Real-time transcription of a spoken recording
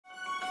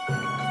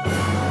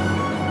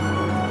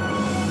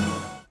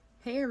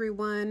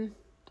everyone.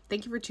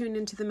 Thank you for tuning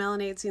into the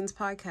Melanate Scenes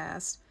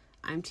podcast.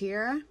 I'm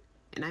Tiara,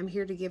 and I'm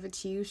here to give it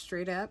to you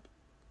straight up,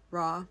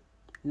 raw,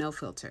 no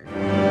filter.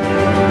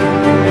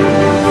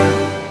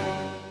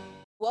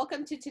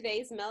 Welcome to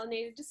today's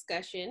Melanated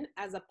discussion.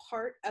 As a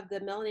part of the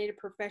Melanated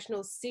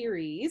Professional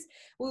series,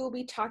 we will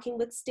be talking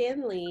with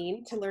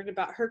Stanleen to learn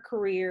about her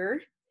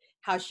career,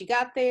 how she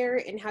got there,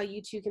 and how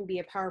you too can be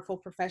a powerful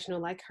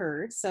professional like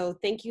her. So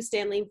thank you,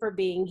 Stanleen, for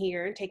being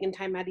here and taking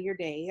time out of your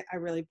day. I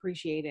really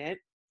appreciate it.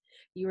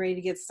 You ready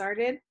to get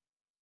started?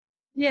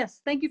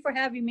 Yes, thank you for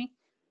having me.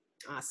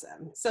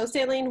 Awesome. So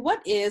Stanleen,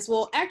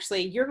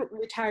 actually, you're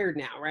retired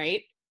now,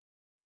 right?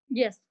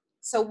 Yes.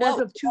 So as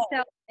of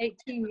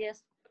 2018,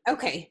 yes.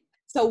 Okay.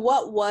 So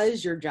what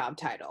was your job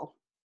title?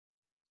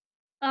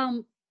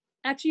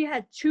 Actually, I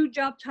had two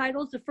job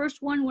titles. The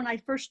first one, when I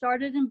first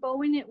started in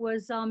Boeing, it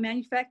was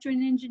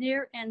manufacturing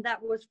engineer, and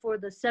that was for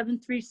the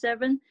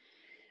 737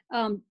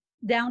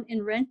 down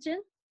in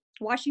Renton,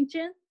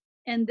 Washington.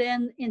 And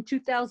then in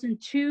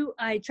 2002,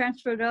 I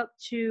transferred up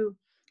to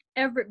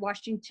Everett,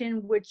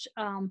 Washington, which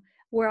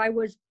where I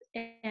was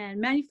a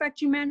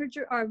manufacturing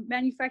manager or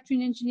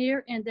manufacturing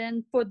engineer, and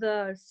then for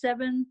the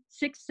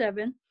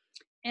 767.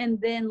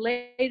 And then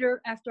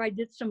later, after I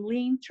did some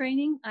lean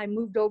training, I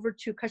moved over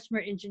to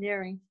customer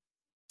engineering.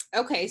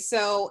 Okay,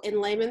 so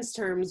in layman's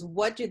terms,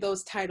 what do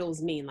those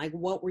titles mean? Like,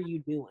 what were you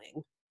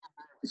doing?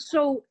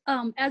 So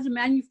as a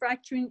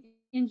manufacturing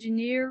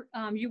engineer,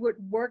 you would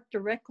work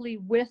directly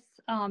with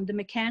the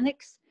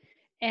mechanics,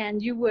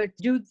 and you would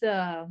do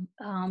the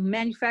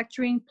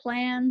manufacturing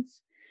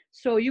plans.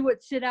 So you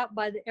would sit out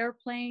by the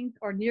airplane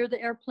or near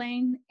the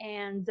airplane,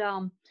 and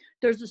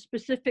there's a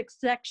specific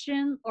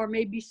section or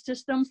maybe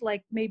systems,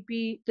 like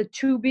maybe the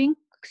tubing.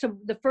 So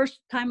the first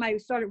time I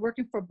started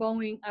working for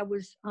Boeing, I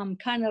was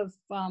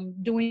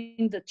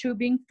doing the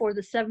tubing for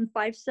the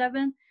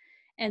 757,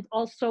 and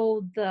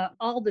also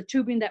all the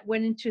tubing that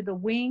went into the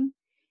wing,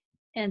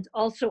 and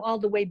also all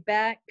the way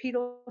back,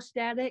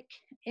 pedostatic.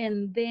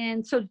 And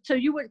then so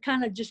you would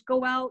kind of just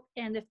go out,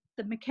 and if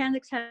the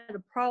mechanics had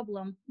a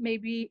problem,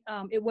 maybe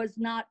it was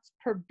not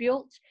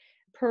built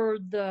per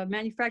the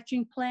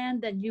manufacturing plan,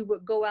 then you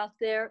would go out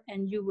there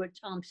and you would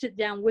sit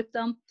down with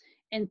them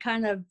and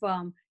kind of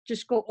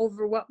just go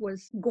over what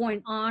was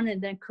going on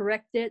and then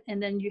correct it.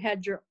 And then you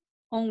had your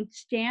own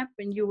stamp,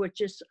 and you would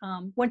just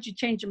once you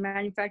change the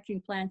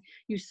manufacturing plan,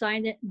 you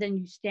sign it, then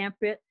you stamp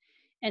it,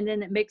 and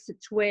then it makes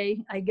its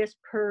way, I guess,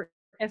 per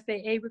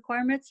FAA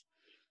requirements.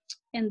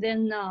 And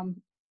then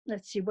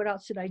let's see, what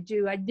else did I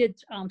do? I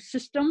did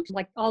systems,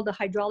 like all the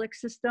hydraulic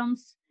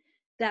systems,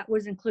 that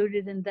was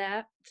included in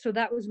that. So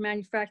that was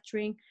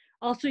manufacturing.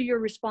 Also, you're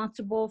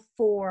responsible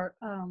for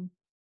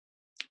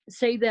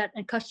say that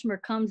a customer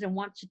comes and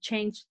wants to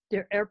change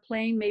their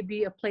airplane,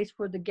 maybe a place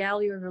for the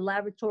galley or the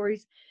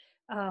lavatories,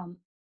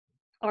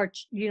 or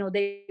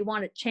they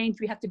want it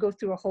changed. We have to go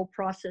through a whole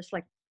process,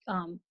 like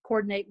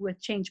coordinate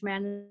with change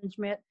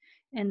management,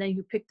 and then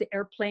you pick the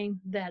airplane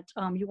that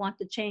you want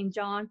the change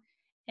on,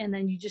 and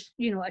then you just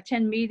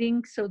attend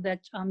meetings so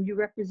that you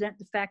represent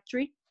the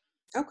factory.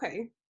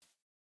 Okay.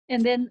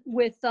 And then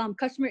with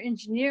customer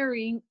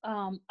engineering,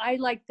 I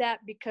like that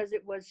because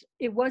it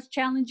was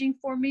challenging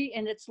for me,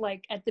 and it's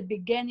like at the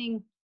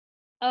beginning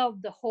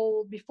of the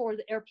whole, before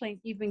the airplane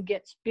even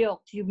gets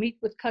built, you meet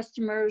with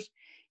customers,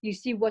 you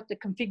see what the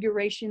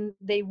configuration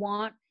they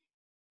want,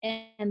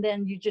 and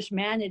then you just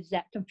manage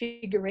that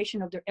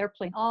configuration of their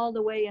airplane all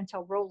the way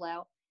until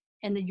rollout.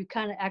 And then you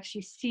kind of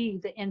actually see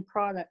the end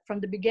product from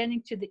the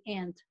beginning to the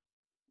end.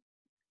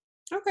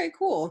 Okay,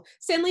 cool.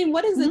 Stanleen,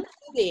 what is the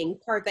tubing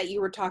part that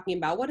you were talking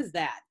about? What is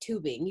that,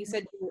 tubing? You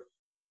said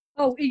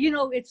Oh,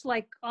 it's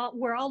like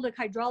where all the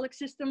hydraulic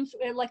systems,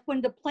 like when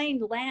the plane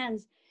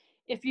lands,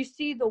 if you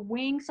see the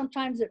wings,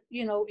 sometimes the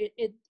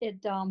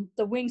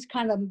wings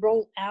kind of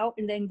roll out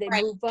and then they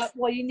move up.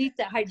 Well, you need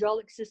that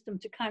hydraulic system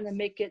to kind of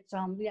make it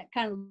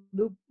kind of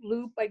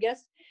loop, I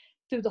guess,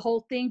 through the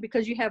whole thing,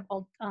 because you have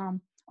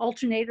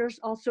alternators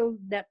also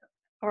that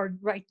are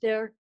right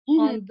there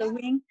on the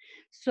wing.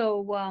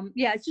 So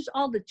it's just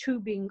all the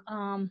tubing,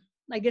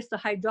 I guess the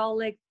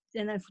hydraulic,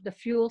 and then for the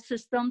fuel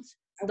systems.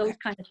 Okay. Those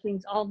kind of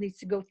things all needs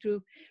to go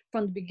through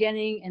from the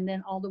beginning and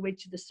then all the way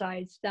to the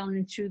sides down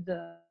into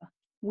the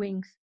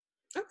wings.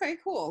 Okay,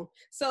 cool.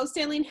 So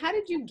Stanleen, how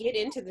did you get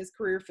into this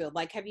career field?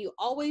 Like, have you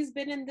always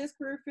been in this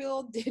career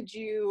field? Did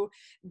you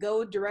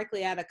go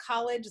directly out of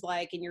college,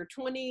 like in your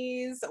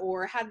 20s,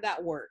 or how did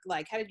that work?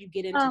 Like, how did you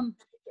get into the career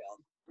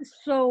field?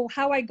 So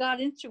how I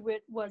got into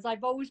it was,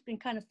 I've always been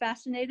kind of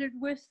fascinated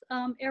with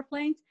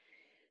airplanes.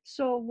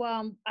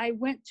 So I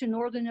went to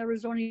Northern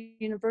Arizona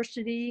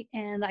University,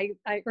 and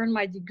I earned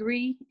my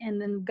degree,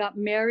 and then got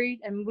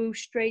married and moved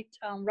straight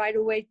right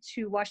away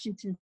to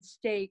Washington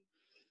State.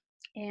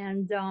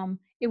 And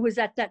it was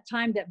at that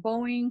time that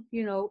Boeing,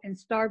 and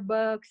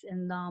Starbucks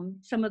and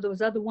some of those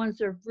other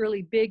ones are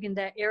really big in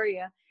that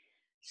area.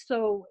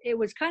 So it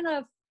was kind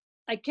of,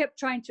 I kept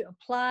trying to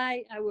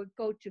apply. I would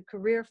go to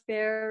career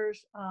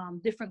fairs,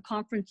 different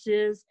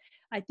conferences.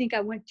 I think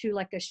I went to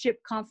like a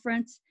ship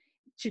conference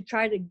to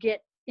try to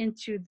get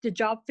into the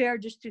job fair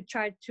just to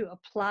try to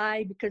apply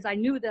because I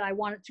knew that I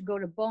wanted to go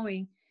to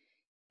Boeing.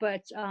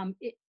 But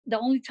the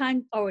only time,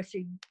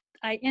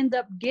 I end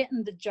up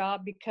getting the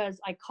job because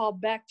I called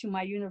back to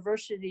my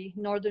university,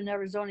 Northern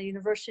Arizona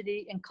University,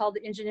 and called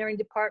the engineering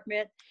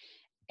department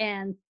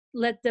and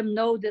let them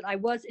know that I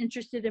was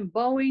interested in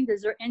Boeing.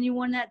 Is there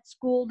anyone at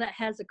school that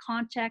has a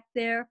contact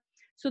there?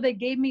 So they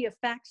gave me a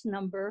fax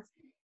number,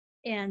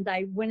 and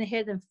I went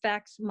ahead and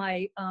faxed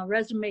my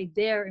resume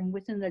there. And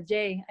within a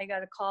day, I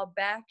got a call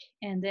back,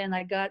 and then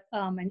I got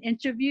an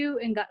interview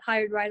and got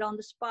hired right on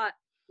the spot.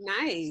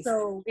 Nice.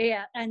 So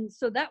yeah, and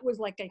so that was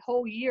like a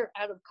whole year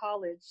out of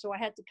college. So I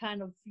had to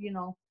kind of,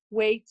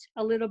 wait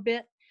a little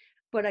bit,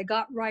 but I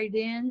got right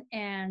in.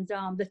 And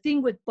the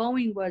thing with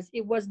Boeing was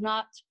it was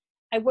not,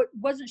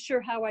 wasn't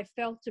sure how I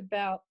felt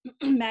about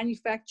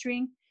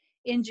manufacturing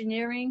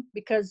engineering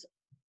because,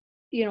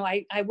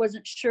 I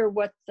wasn't sure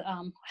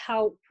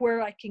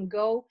where I can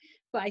go.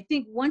 But I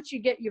think once you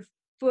get your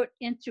foot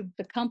into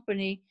the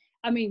company,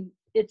 I mean,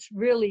 it's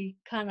really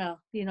kind of,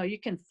 you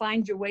can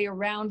find your way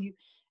around.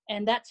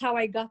 And that's how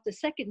I got the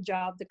second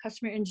job, the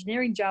customer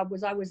engineering job.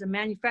 I was a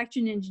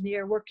manufacturing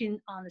engineer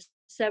working on a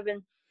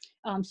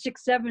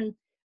 767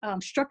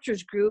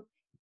 structures group.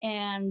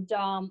 And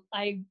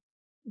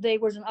there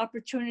was an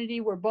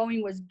opportunity where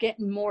Boeing was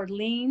getting more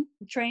lean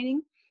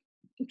training.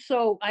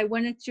 So I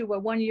went into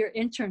a 1-year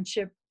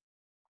internship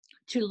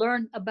to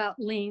learn about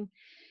lean.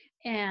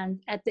 And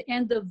at the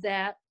end of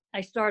that,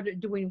 I started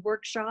doing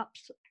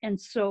workshops. And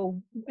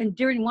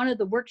during one of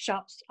the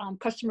workshops,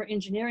 customer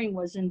engineering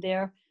was in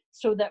there,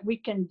 so that we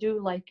can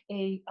do like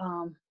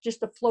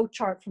just a flow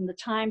chart from the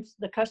time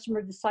the customer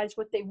decides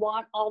what they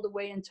want all the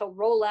way until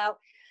rollout,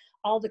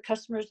 all the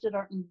customers that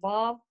are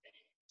involved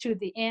to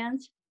the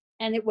end.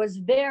 And it was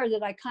there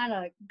that I kind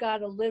of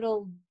got a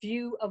little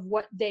view of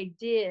what they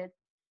did.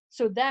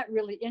 So that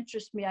really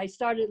interests me. I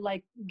started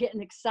like getting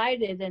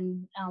excited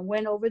and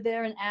went over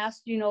there and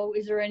asked,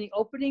 is there any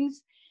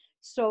openings?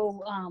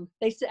 So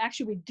they said,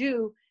 actually we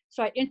do.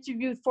 So I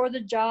interviewed for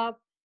the job.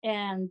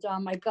 And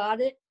I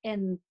got it,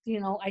 and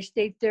I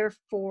stayed there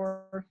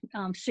for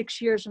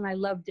 6 years, and I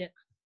loved it.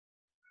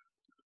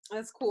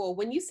 That's cool.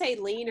 When you say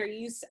lean, are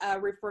you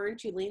referring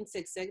to Lean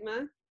Six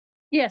Sigma?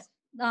 Yes.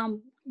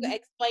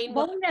 Explain.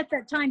 Boeing at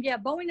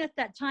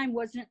that time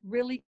wasn't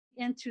really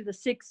into the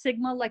Six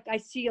Sigma like I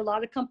see a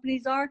lot of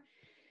companies are.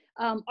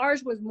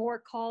 Ours was more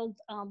called,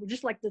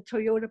 just like the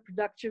Toyota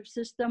Productive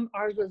System.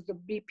 Ours was the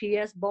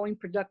BPS, Boeing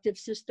Productive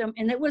System,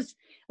 and it was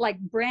like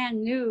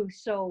brand new.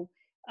 So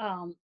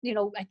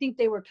I think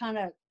they were kind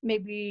of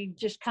maybe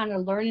just kind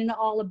of learning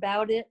all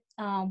about it.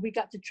 We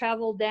got to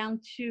travel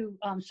down to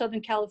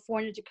Southern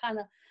California to kind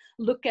of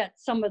look at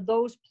some of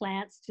those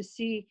plants to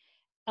see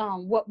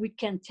what we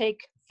can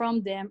take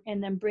from them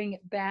and then bring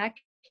it back.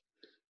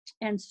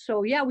 And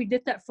so, yeah, we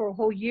did that for a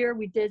whole year.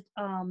 We did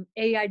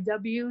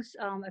AIWs,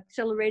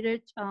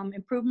 accelerated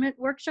improvement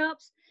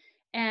workshops.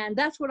 And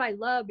that's what I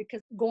love,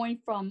 because going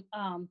from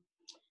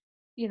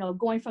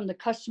the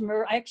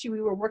customer,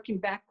 we were working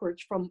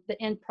backwards from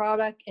the end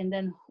product and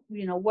then,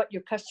 what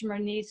your customer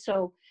needs.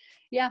 So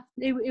yeah,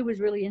 it was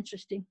really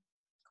interesting.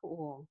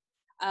 Cool.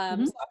 So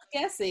I'm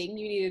guessing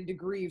you need a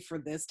degree for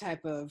this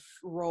type of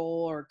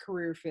role or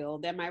career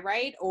field. Am I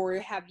right? Or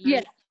have you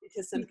run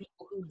into some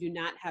people who do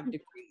not have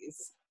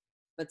degrees,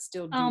 but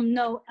still do?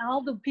 No,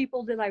 all the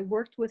people that I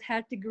worked with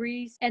had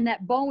degrees. And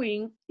at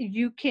Boeing,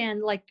 you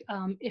can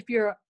if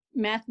you're a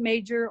math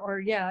major or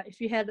if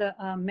you had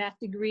a math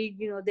degree,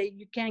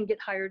 you can get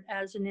hired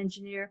as an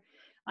engineer.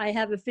 I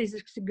have a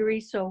physics degree,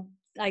 so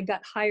I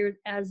got hired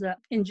as an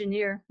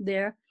engineer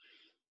there.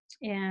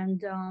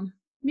 And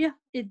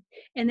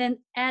and then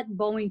at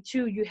Boeing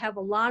too, you have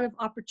a lot of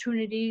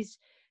opportunities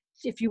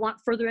if you want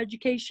further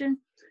education.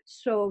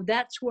 So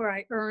that's where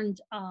I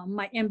earned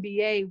my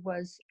MBA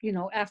was,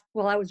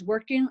 while I was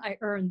working, I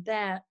earned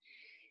that.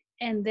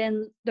 And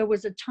then there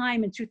was a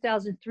time in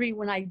 2003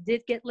 when I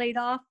did get laid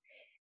off.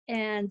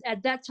 And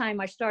at that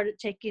time, I started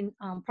taking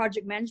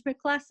project management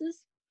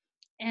classes.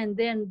 And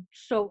then,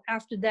 so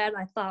after that,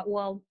 I thought,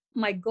 well,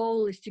 my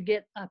goal is to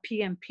get a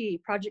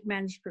PMP, Project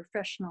Management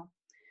Professional.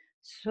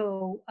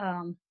 So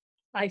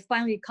I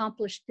finally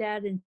accomplished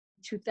that in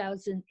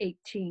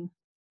 2018.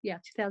 Yeah,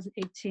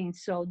 2018.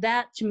 So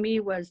that to me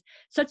was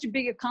such a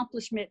big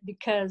accomplishment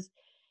because,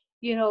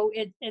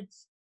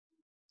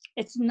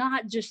 it's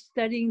not just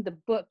studying the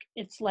book.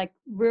 It's like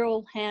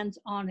real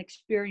hands-on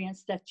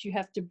experience that you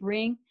have to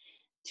bring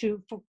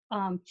to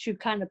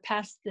kind of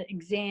pass the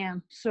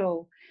exam.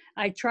 So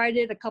I tried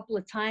it a couple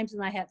of times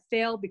and I had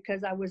failed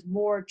because I was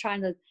more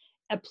trying to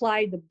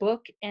apply the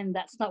book, and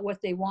that's not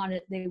what they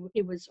wanted.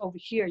 It was over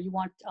here.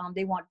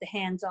 They want the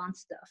hands-on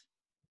stuff.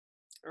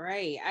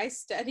 Right. I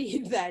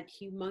studied that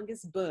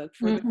humongous book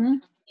for the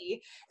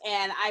PhD,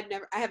 and I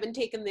haven't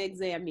taken the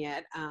exam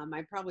yet.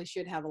 I probably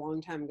should have a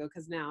long time ago,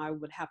 because now I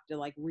would have to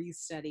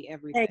restudy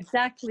everything.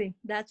 Exactly.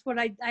 That's what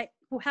I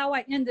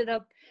ended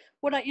up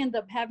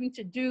having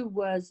to do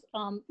was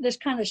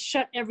just kind of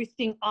shut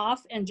everything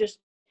off and just,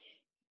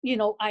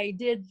 I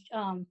did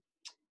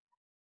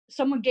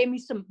someone gave me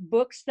some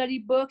books, study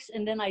books,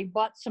 and then I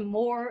bought some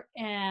more.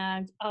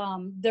 And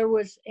there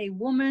was a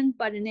woman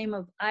by the name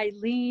of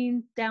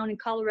Eileen down in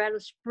Colorado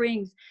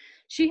Springs.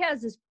 She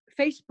has this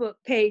Facebook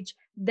page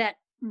that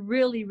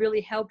really,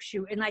 really helps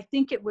you. And I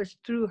think it was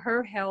through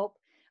her help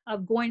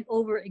of going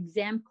over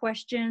exam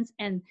questions,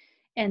 and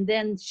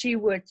then she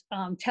would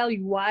tell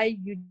you why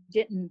you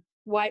didn't,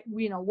 why,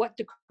 you know, what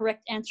the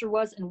correct answer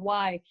was and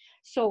why.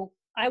 So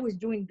I was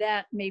doing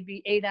that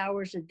maybe 8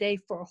 hours a day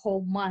for a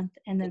whole month.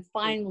 And then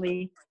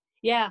finally,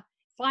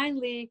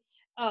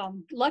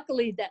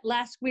 luckily that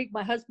last week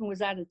my husband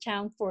was out of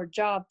town for a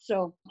job.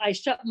 So I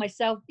shut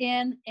myself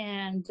in,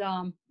 and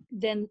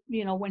then,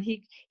 you know, when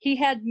he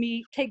had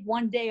me take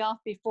one day off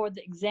before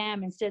the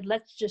exam and said,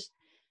 let's just,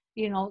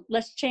 you know,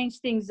 let's change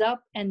things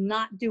up and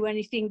not do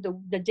anything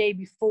the day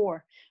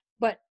before.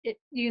 But it,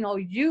 you know,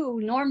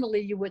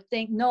 normally you would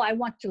think, no, I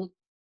want to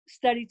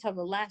study till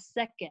the last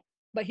second.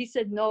 But he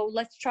said, no,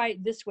 let's try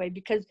it this way,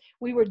 because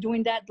we were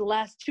doing that the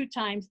last 2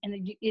 times and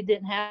it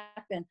didn't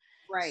happen.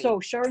 Right. So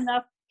sure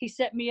enough, he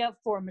set me up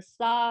for a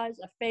massage,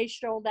 a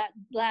facial that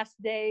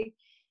last day.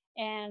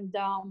 And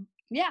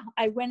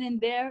I went in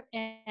there,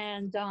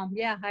 and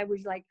I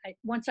was like,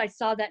 once I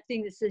saw that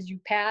thing that says you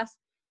passed,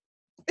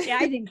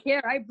 I didn't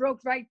care. I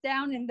broke right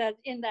down in that,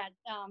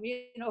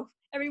 you know,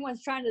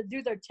 everyone's trying to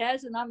do their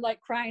test, and I'm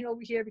like crying over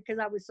here because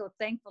I was so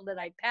thankful that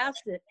I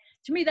passed it.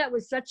 To me, that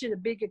was such a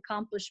big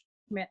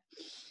accomplishment.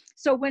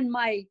 So when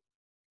my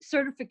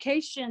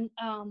certification,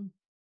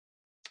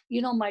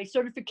 my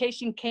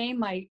certification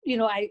came, I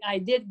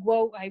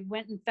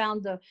went and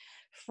found the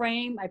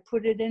frame, I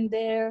put it in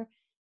there,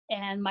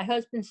 and my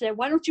husband said,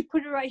 why don't you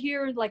put it right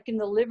here, like in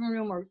the living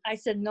room? Or I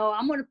said, no,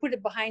 I'm going to put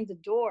it behind the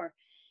door.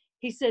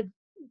 He said,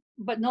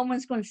 but no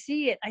one's going to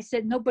see it. I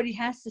said, nobody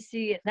has to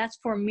see it. That's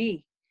for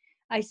me.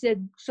 I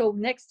said, so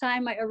next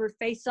time I ever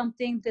face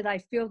something that I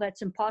feel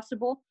that's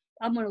impossible,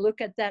 I'm going to look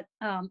at that,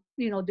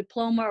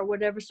 diploma or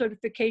whatever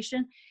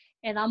certification,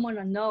 and I'm going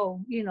to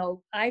know, you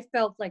know, I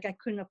felt like I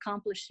couldn't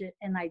accomplish it,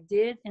 and I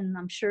did. And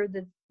I'm sure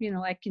that, you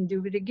know, I can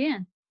do it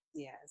again.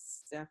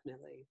 Yes,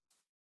 definitely.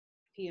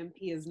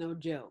 PMP is no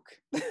joke.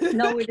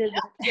 No, it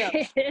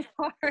isn't. It's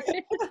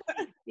hard.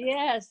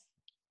 Yes.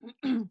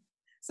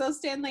 So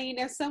Stanley,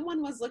 if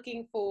someone was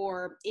looking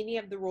for any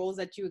of the roles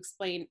that you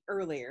explained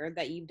earlier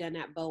that you've done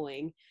at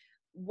Boeing,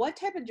 what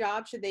type of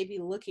job should they be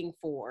looking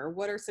for?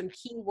 What are some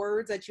key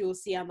words that you will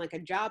see on like a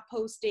job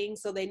posting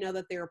so they know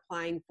that they're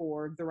applying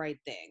for the right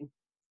thing?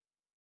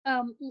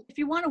 If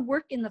you want to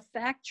work in the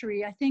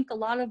factory, I think a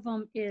lot of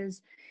them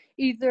is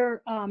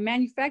either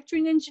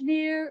manufacturing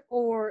engineer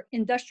or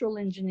industrial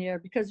engineer,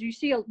 because you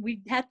see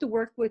we had to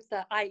work with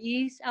the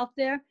IEs out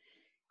there,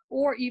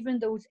 or even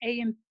those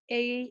A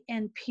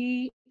and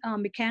P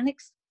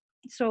mechanics.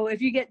 So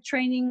if you get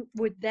training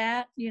with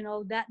that, you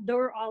know, that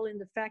they're all in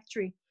the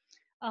factory.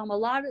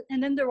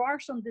 And then there are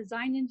some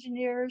design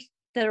engineers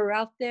that are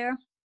out there.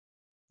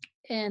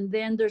 And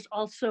then there's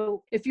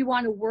also, if you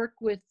want to work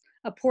with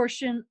a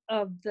portion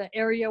of the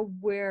area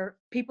where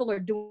people are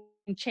doing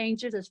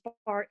changes, as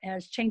far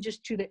as changes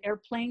to the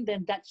airplane,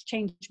 then that's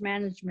change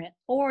management.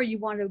 Or you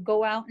want to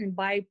go out and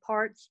buy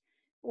parts,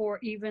 or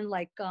even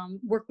like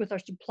work with our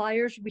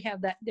suppliers, we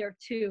have that there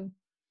too.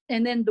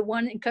 And then the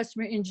one in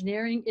customer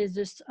engineering is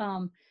this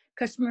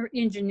customer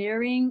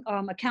engineering,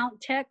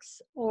 account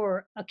techs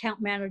or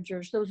account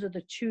managers. Those are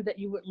the 2 that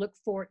you would look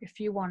for if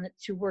you wanted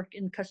to work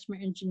in customer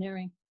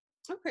engineering.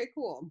 Okay,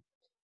 cool.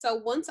 So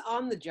once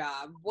on the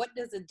job, what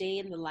does a day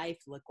in the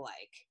life look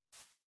like?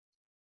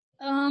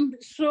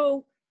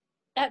 So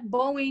at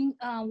Boeing,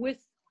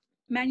 with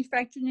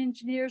manufacturing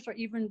engineers, or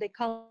even they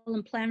call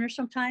them planners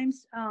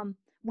sometimes,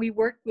 we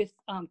work with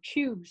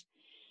cubes.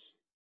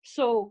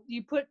 So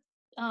you put,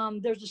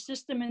 there's a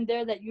system in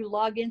there that you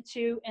log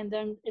into, and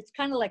then it's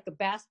kind of like a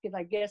basket,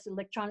 I guess,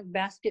 electronic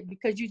basket,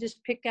 because you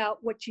just pick out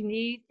what you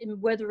need, and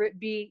whether it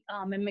be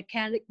a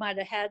mechanic might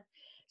have had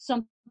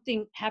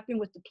something happen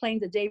with the plane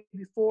the day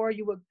before,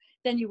 you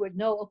would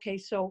know, okay,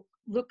 so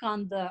look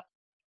on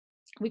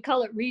we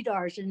call it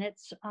radars, and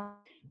it's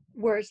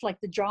where it's like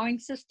the drawing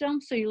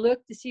system. So you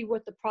look to see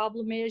what the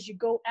problem is. You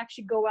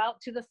actually go out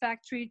to the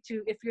factory,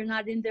 to, if you're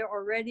not in there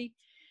already,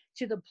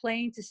 to the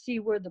plane to see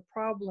where the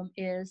problem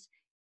is.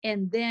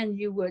 And then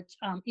you would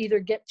either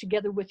get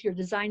together with your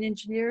design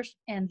engineers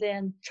and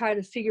then try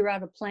to figure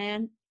out a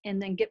plan,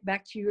 and then get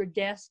back to your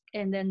desk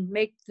and then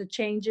make the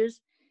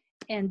changes.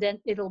 And then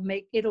it'll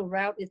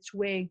route its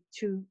way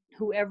to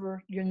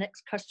whoever your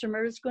next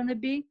customer is going to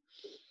be.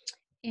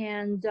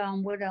 And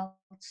what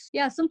else?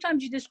 Yeah,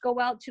 sometimes you just go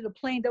out to the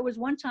plane. There was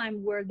one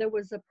time where there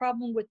was a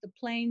problem with the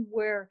plane,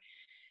 where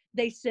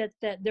they said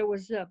that there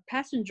was a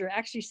passenger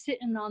actually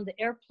sitting on the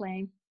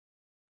airplane,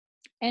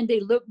 and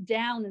they looked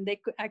down and they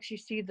could actually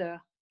see the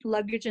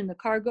luggage and the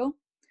cargo.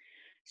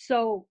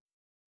 So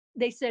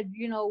they said,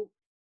 you know,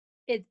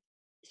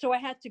 so I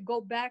had to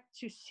go back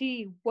to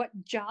see what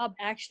job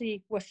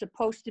actually was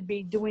supposed to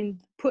be doing,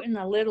 putting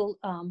a little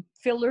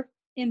filler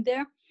in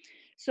there.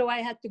 So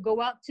I had to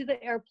go out to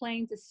the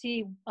airplane to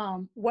see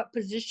what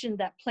position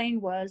that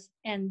plane was,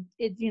 and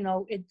it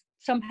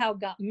somehow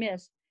got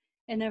missed.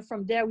 And then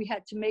from there, we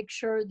had to make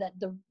sure that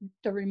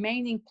the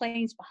remaining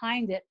planes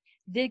behind it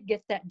did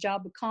get that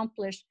job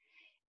accomplished.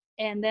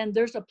 And then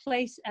there's a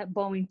place at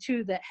Boeing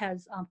too that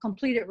has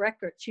completed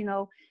records,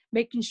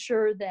 making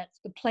sure that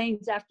the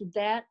planes after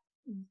that,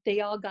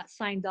 they all got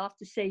signed off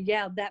to say,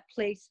 yeah, that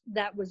place,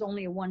 that was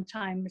only a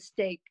one-time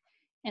mistake.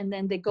 And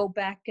then they go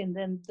back, and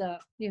then the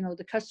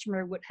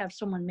customer would have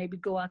someone maybe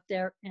go out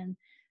there and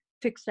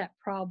fix that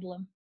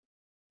problem.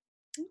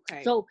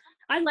 Okay. So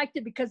I liked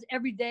it because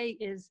every day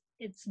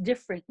it's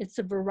different. It's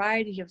a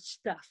variety of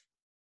stuff.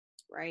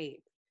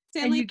 Right.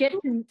 And Stanley,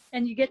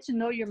 you get to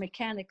know your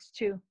mechanics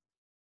too.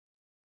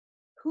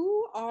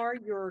 who are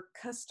your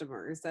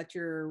customers that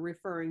you're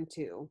referring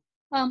to?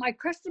 My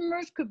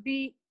customers could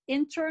be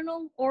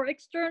internal or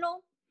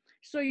external.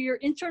 So your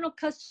internal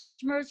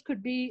customers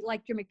could be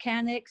like your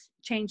mechanics,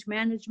 change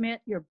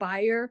management, your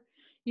buyer,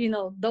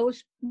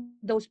 those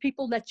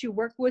people that you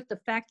work with, the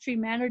factory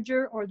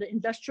manager or the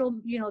industrial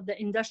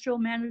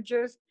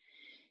managers.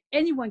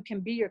 Anyone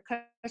can be your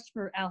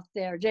customer out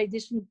there. They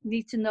just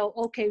need to know,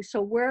 okay,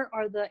 so where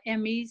are the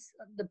MEs,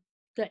 the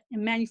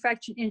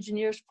manufacturing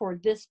engineers for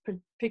this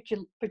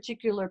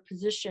particular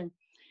position?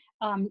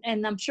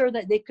 And I'm sure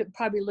that they could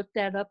probably look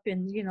that up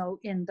in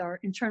our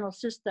internal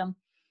system.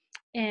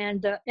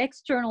 And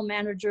external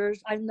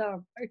managers, I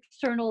know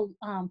external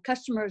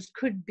customers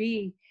could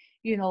be,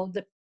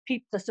 the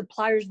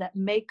suppliers that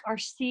make our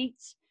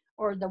seats,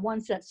 or the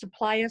ones that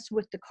supply us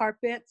with the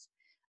carpets,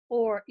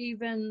 or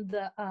even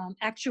the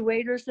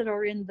actuators that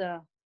are in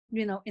the,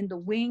 in the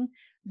wing.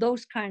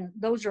 Those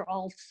are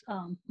all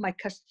my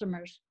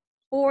customers.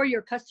 Or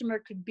your customer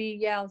could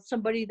be,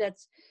 somebody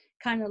that's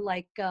kind of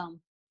like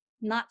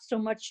not so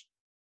much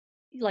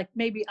like,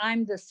 maybe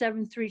I'm the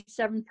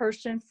 737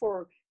 person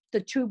for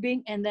the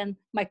tubing, and then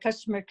my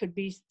customer could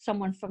be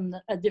someone from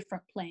a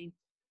different plane.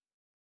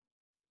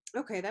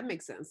 Okay, that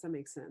makes sense.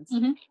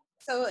 Mm-hmm.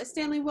 So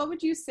Stanley, what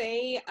would you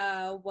say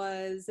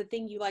was the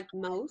thing you liked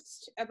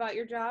most about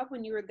your job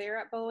when you were there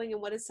at Boeing,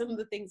 and what is some of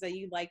the things that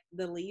you liked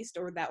the least,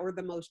 or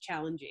the most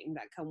challenging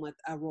that come with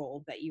a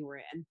role that you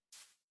were in?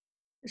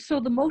 So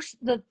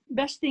the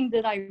best thing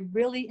that I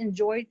really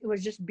enjoyed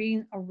was just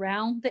being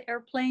around the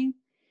airplane.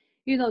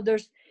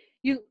 There's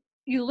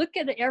you look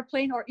at the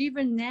airplane, or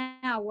even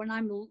now when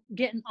I'm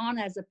getting on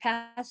as a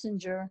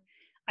passenger,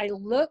 I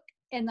look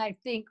and I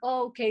think,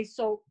 oh, okay,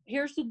 so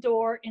here's the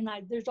door, and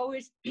there's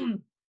always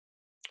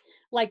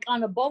like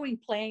on a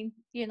Boeing plane,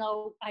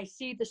 I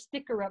see the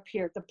sticker up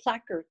here, the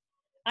placard.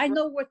 I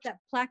know what that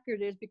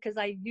placard is because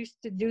I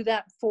used to do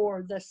that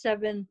for the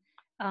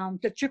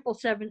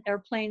 777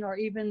 airplane, or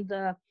even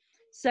the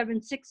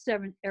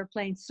 767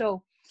 airplane.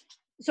 So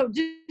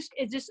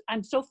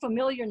I'm so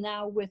familiar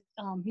now with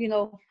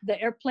the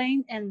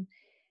airplane, and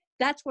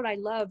that's what I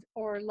love.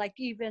 Or like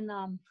even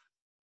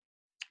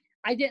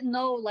I didn't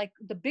know, like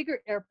the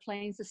bigger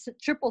airplanes, the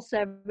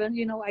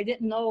 777, I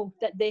didn't know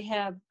that they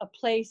have a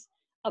place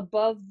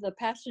above the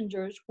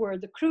passengers where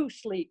the crew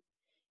sleep.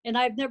 And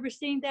I've never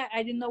seen that.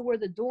 I didn't know where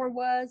the door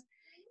was.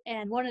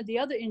 And one of the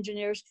other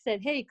engineers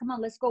said, hey, come on,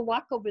 let's go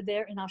walk over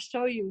there and I'll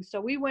show you. So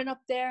we went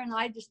up there, and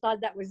I just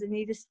thought that was the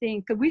neatest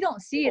thing, because we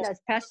don't see it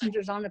as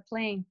passengers on a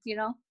plane,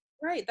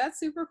 Right, that's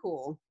super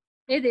cool.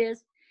 It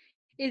is.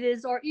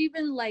 Or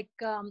even like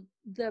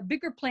the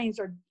bigger planes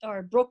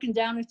are broken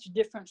down into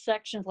different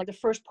sections. Like the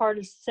first part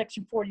is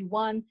section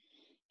 41,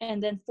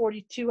 and then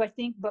 42, I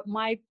think. But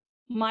my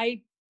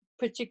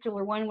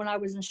particular one, when I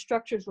was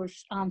instructors,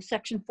 was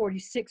section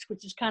 46,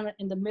 which is kind of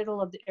in the middle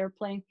of the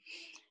airplane.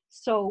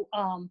 So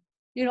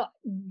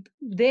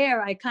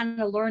there I kind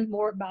of learned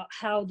more about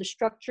how the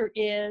structure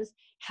is,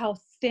 how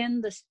thin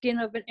the skin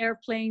of an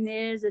airplane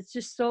is. It's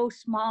just so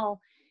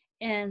small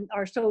and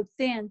are so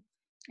thin.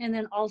 And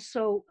then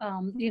also,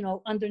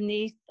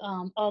 underneath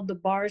all the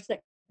bars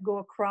that go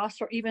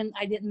across, or even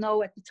I didn't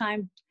know at the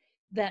time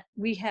that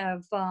we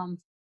have, when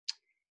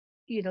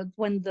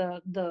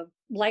the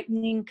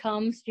lightning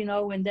comes,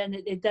 and then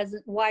it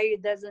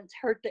doesn't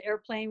hurt the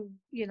airplane,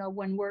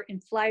 when we're in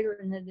flight, or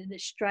and then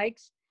it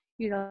strikes,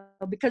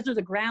 because there's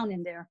a ground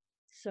in there.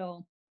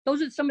 So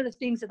those are some of the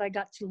things that I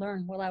got to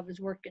learn while I was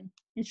working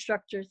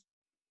instructors.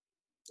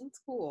 That's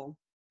cool.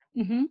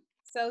 Mm-hmm.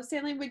 So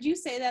Stanley, would you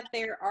say that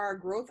there are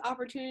growth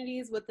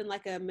opportunities within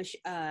like a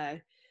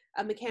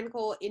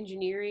mechanical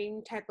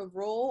engineering type of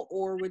role,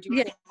 or would you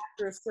say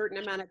after a certain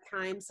amount of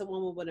time,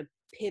 someone will want to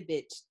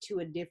pivot to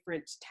a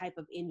different type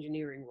of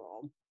engineering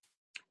role?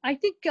 I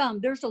think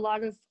there's a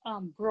lot of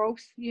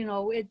growth.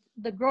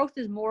 The growth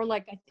is more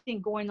like, I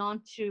think, going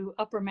on to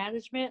upper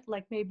management,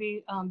 like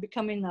maybe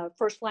becoming a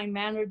first line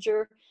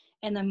manager,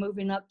 and then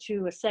moving up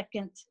to a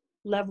second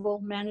level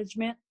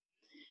management.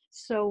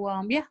 So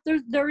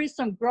there is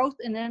some growth.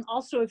 And then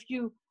also, if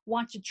you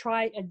want to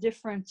try a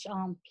different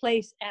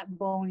place at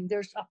Boeing,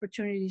 there's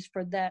opportunities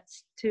for that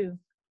too.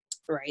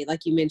 Right,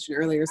 like you mentioned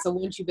earlier. So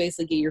once you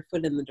basically get your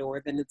foot in the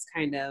door, then it's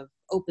kind of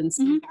opens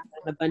Mm-hmm.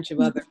 a bunch of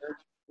other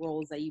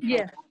roles that you probably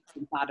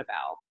haven't thought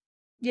about.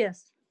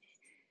 Yes.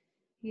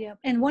 Yeah.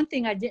 And one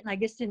thing I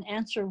guess didn't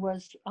answer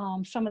was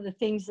some of the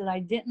things that I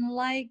didn't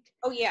like.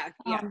 Oh yeah,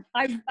 yeah.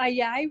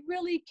 Yeah, I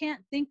really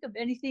can't think of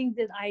anything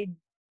that I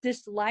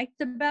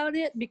disliked about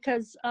it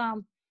because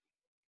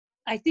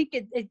I think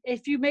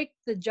if you make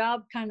the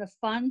job kind of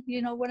fun,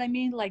 you know what I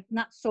mean? Like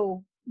not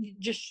so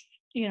just,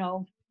 you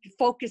know,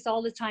 focus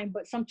all the time,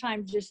 but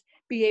sometimes just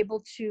be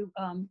able to,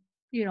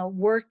 you know,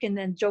 work and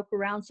then joke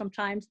around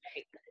sometimes.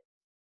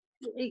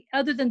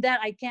 Other than that,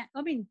 I can't,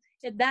 I mean,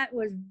 that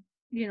was,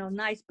 you know,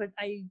 nice, but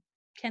I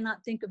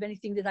cannot think of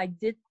anything that I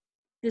did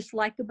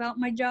dislike about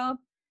my job.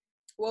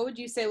 What would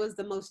you say was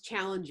the most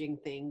challenging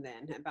thing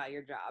then about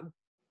your job?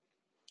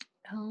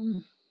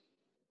 Um,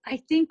 I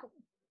think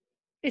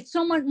it's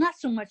so much, not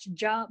so much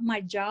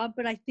my job,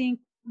 but I think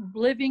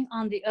living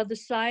on the other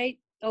side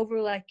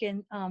over like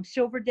in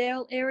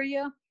Silverdale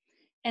area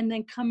and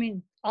then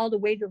coming all the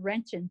way to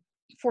Renton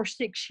for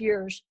 6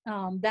 years,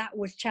 that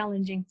was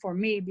challenging for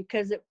me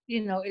because it,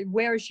 you know, it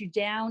wears you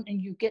down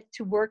and you get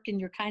to work and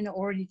you're kind of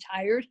already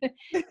tired,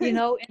 you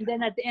know, and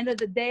then at the end of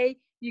the day,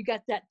 you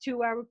got that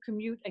 2 hour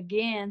commute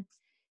again.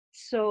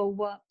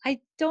 So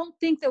I don't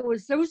think there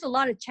was a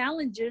lot of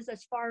challenges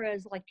as far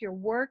as like your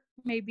work,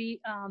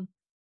 maybe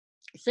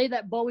say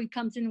that Boeing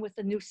comes in with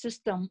a new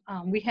system.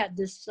 We had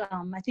this,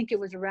 I think it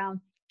was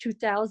around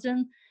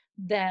 2000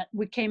 that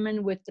we came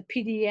in with the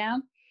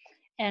PDM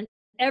and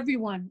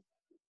everyone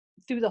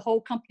through the whole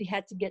company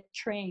had to get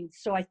trained.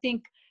 So I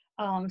think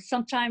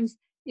sometimes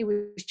it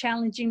was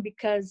challenging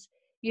because,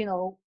 you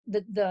know,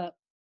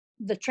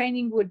 the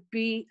training would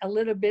be a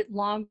little bit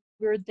longer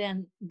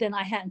than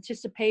I had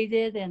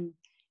anticipated. And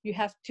you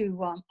have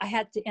to, I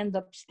had to end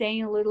up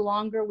staying a little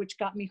longer, which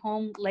got me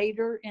home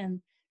later.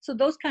 And so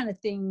those kind of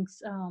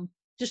things,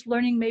 just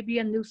learning maybe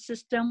a new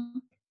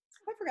system.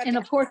 I forgot And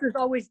to of course, there's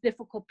always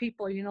difficult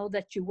people, you know,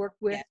 that you work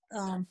with.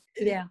 yes.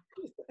 Yeah.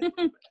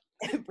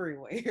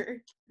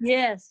 Everywhere.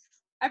 Yes.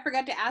 I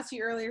forgot to ask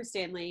you earlier,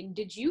 Stanley,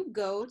 did you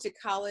go to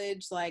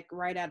college like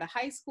right out of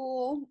high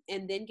school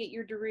and then get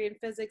your degree in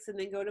physics and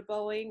then go to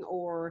Boeing,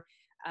 or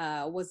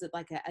was it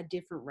like a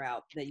different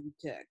route that you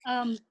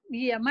took?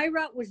 Yeah, my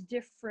route was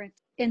different.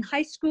 In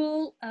high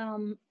school,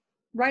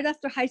 right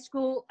after high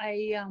school,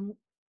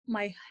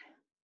 my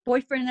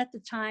boyfriend at the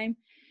time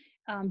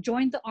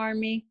joined the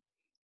army,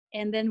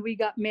 and then we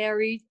got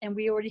married, and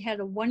we already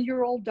had a 1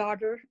 year old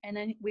daughter, and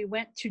then we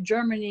went to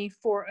Germany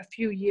for a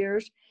few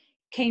years,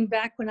 came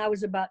back when I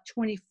was about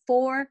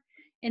 24,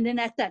 and then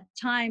at that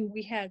time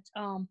we had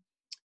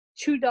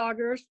two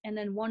daughters and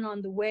then one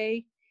on the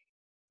way,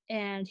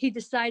 and he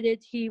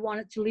decided he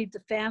wanted to leave the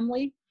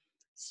family.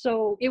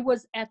 So it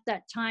was at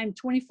that time,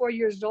 24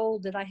 years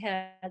old, that I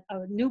had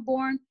a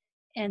newborn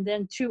and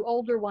then two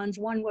older ones.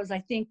 One was, I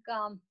think,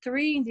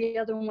 3, and the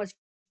other one was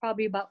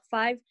probably about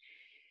 5.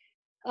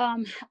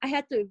 I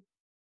had to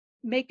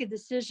make a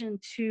decision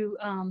to,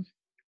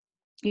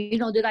 you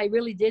know, that I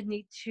really did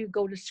need to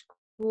go to school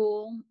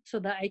so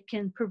that I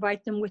can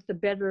provide them with a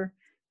better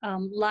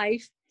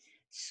life.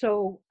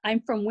 So I'm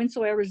from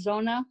Winslow,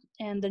 Arizona,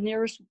 and the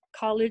nearest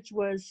college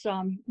was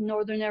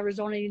Northern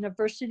Arizona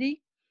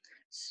University.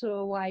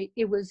 So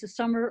it was the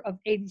summer of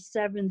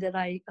 '87 that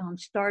I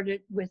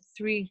started with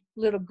 3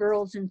 little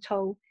girls in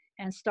tow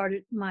and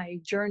started my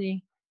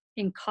journey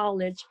in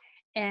college.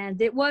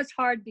 And it was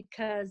hard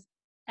because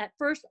at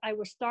first I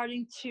was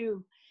starting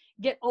to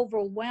get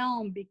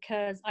overwhelmed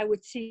because I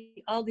would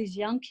see all these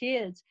young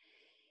kids,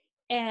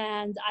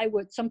 and I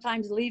would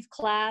sometimes leave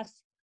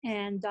class.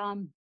 And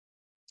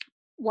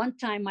one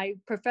time my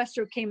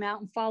professor came out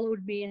and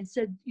followed me and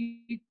said,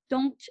 you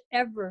don't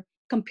ever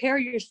compare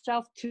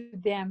yourself to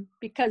them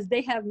because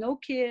they have no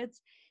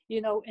kids,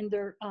 you know, and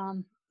they're,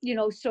 you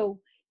know, so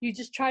you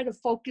just try to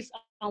focus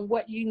on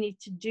what you need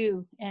to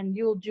do and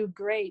you'll do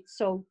great.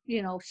 So,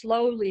 you know,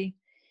 slowly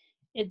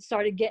it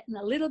started getting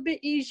a little bit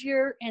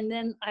easier. And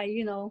then I,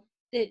 you know,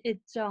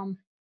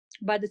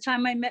 by the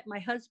time I met my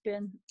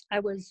husband, I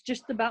was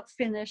just about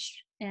finished,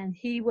 and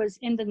he was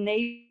in the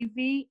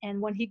Navy. And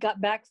when he got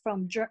back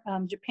from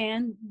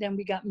Japan, then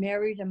we got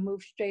married and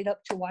moved straight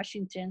up to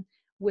Washington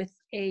with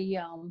a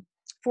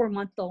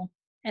 4-month-old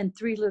and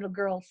 3 little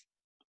girls.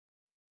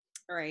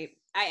 All right.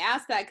 I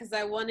asked that because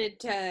I wanted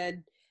to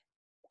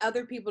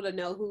other people to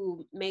know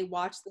who may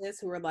watch this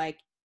who are like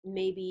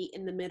maybe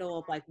in the middle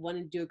of like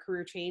wanting to do a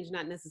career change,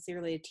 not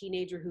necessarily a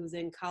teenager who's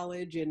in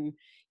college and,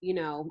 you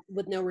know,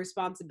 with no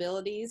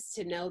responsibilities,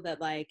 to know that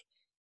like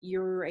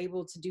you're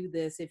able to do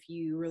this if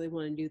you really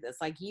want to do this.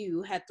 Like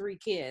you had 3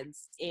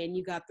 kids and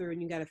you got through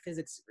and you got a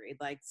physics degree.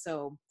 Like,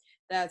 so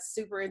that's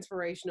super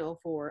inspirational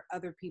for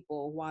other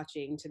people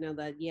watching to know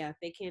that, yeah,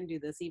 they can do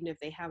this, even if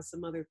they have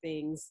some other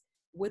things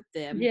with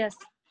them. Yes.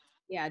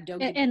 Yeah,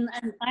 don't And, give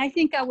and I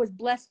think I was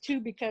blessed too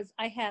because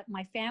I had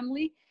my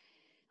family.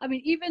 I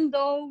mean, even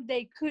though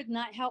they could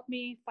not help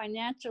me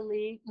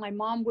financially, my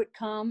mom would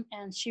come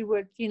and she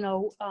would, you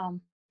know,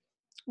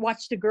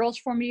 watch the girls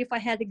for me if I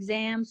had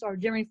exams, or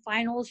during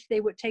finals, they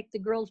would take the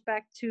girls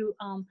back to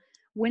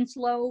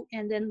Winslow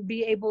and then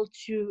be able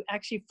to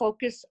actually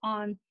focus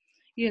on,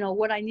 you know,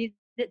 what I needed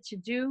to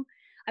do.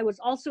 I was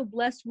also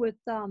blessed with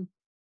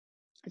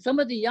some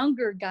of the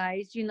younger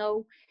guys,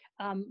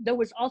 there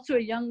was also a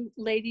young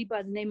lady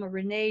by the name of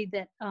Renee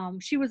that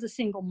she was a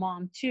single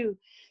mom too.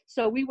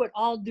 So we would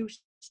all do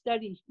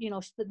study,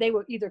 they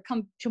would either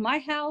come to my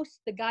house,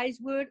 the guys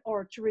would,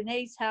 or to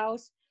Renee's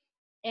house.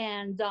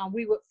 And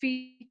we would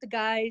feed the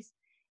guys.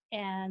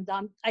 And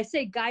I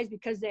say guys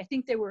because I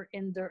think they were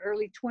in their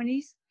early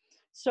 20s.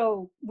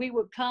 So we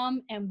would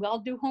come and we'll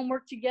do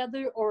homework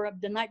together, or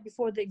the night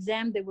before the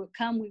exam, they would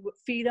come, we would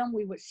feed them,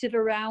 we would sit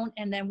around,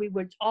 and then we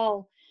would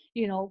all,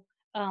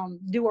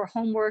 do our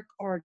homework,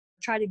 or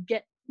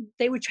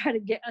they would try to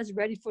get us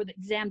ready for the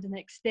exam the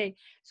next day.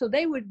 So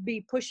they would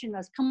be pushing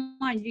us, come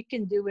on, you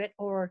can do it,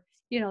 or,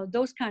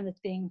 those kind of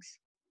things.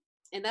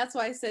 And that's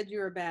why I said you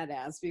were a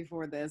badass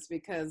before this,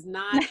 because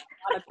not a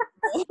lot of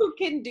people who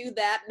can do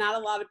that. Not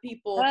a lot of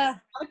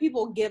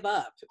people give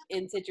up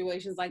in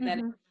situations like that.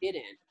 Mm-hmm. If you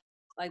didn't.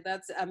 Like,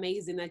 that's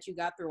amazing that you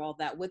got through all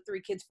that with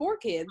 4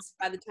 kids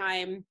by the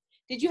time.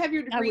 Did you have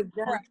your degree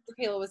before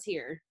Kayla was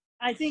here?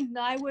 I think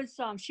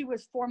she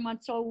was 4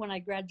 months old when I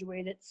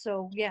graduated.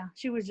 So yeah,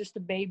 she was just a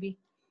baby.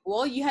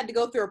 Well, you had to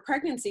go through a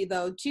pregnancy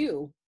though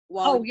too,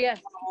 while yes,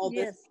 all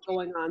this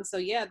going on. So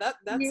yeah, that's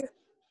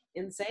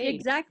insane.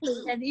 Exactly.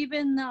 And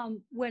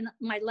even when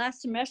my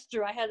last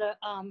semester, I had a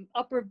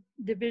upper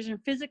division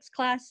physics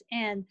class,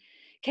 and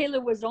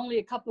Kayla was only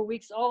a couple of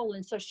weeks old,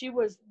 and so she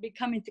was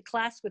coming to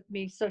class with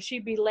me. So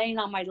she'd be laying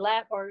on my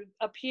lap or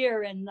up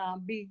here, and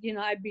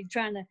I'd be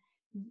trying to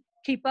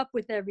keep up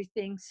with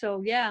everything.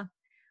 So yeah,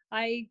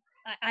 I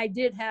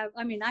did have.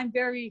 I mean, I'm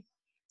very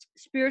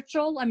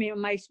spiritual. I mean,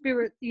 my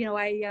spirit.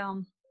 I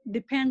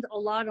depend a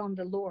lot on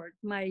the Lord.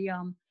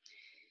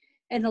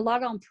 And a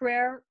lot on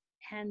prayer.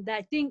 And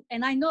I think,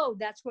 and I know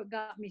that's what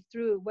got me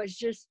through, was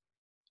just,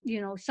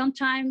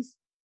 sometimes,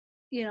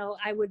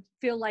 I would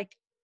feel like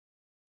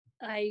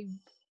I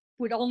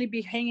would only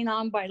be hanging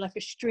on by like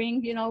a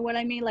string, you know what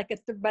I mean? Like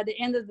by the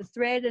end of the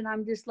thread. And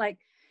I'm just like,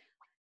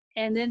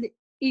 and then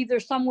either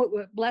someone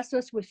would bless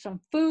us with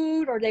some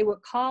food, or they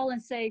would call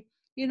and say,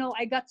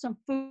 I got some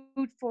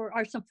food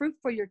or some fruit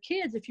for your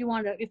kids.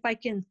 If I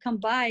can come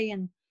by.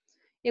 And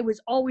it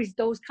was always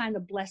those kind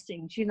of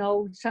blessings,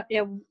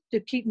 to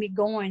keep me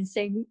going,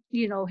 saying,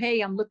 hey,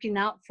 I'm looking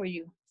out for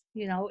you,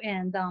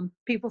 and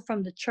people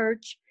from the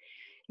church.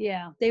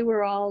 Yeah, they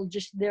were all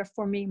just there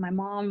for me. My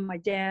mom, my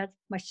dad,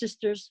 my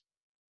sisters.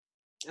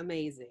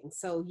 Amazing.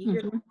 So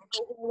you're Mm-hmm.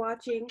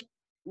 watching,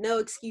 no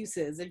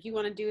excuses. If you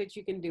want to do it,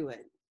 you can do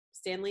it.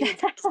 Stanley,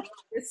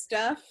 this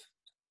stuff,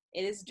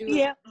 it is doable.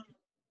 Yeah.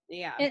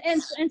 Yeah.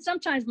 And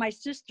sometimes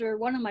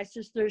one of my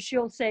sisters,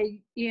 she'll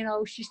say,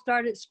 she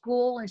started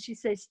school and she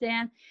says,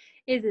 Stan,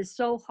 it is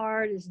so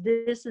hard, it's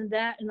this and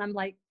that. And I'm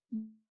like,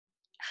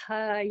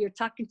 you're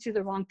talking to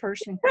the wrong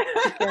person,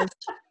 because,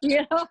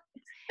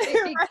 it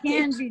right.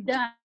 Can be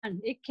done.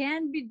 It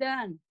can be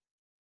done.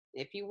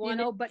 If you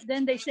want but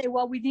then they say,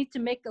 well, we need to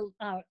make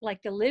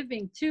a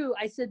living too.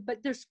 I said, but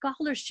there's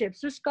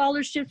scholarships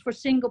for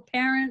single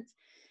parents,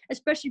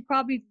 especially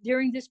probably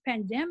during this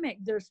pandemic.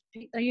 There's,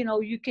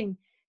 you can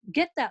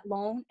get that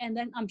loan, and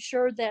then I'm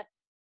sure that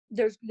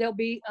there'll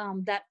be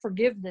that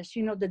forgiveness,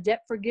 the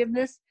debt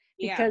forgiveness.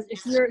 Because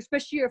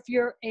especially if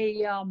you're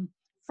a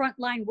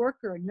frontline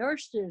worker,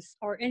 nurses,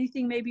 or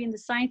anything, maybe in the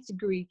science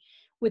degree,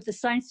 with the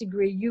science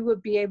degree, you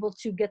would be able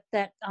to get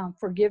that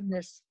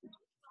forgiveness.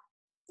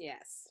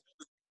 Yes,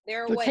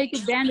 there are so ways. Take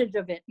advantage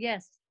of it.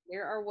 Yes,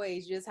 there are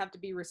ways. You just have to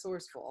be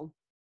resourceful.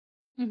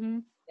 Mm-hmm.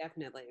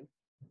 Definitely.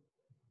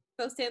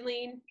 So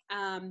Stanley,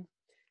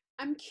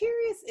 I'm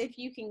curious if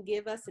you can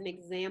give us an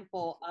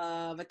example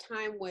of a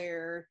time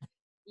where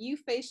you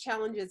faced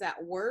challenges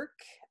at work,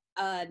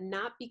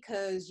 not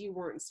because you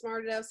weren't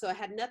smart enough, so it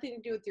had nothing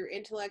to do with your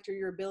intellect or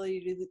your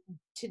ability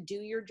to do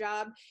your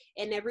job,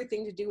 and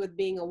everything to do with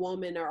being a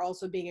woman, or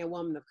also being a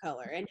woman of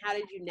color. And how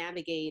did you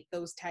navigate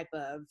those type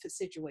of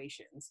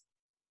situations?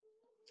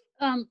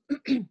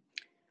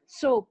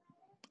 So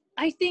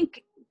I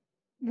think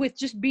with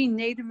just being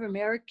Native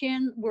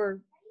American,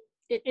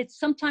 it's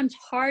sometimes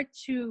hard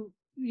to,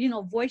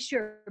 voice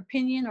your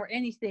opinion or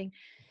anything.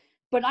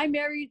 But I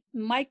married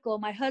Michael,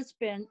 my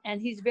husband,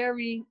 and he's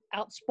very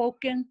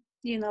outspoken,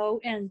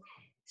 and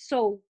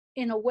so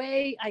in a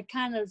way I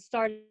kind of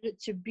started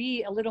to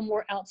be a little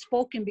more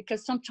outspoken,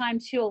 because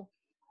sometimes he'll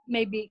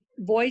maybe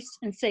voice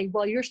and say,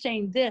 well, you're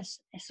saying this,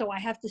 so I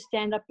have to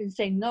stand up and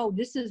say, no,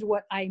 this is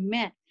what I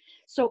meant.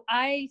 So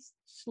I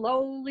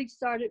slowly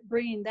started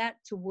bringing that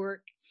to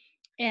work.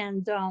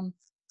 And I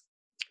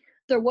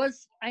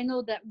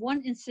know that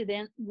one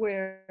incident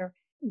where,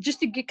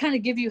 just to kind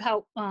of give you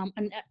how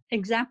an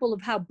example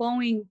of how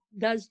Boeing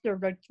does their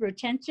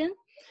retention,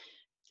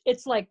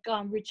 it's like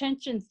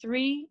retention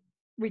 3,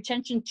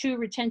 retention 2,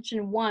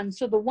 retention 1.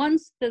 So the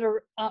ones that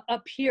are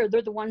up here,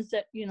 they're the ones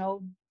that,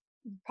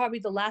 probably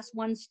the last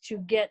ones to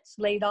get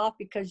laid off,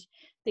 because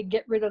they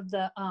get rid of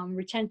the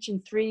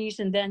retention 3s,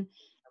 and then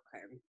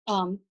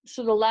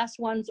so the last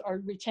ones are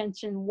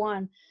retention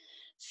 1.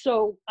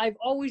 So I've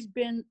always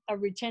been a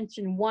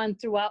retention 1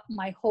 throughout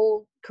my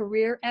whole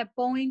career at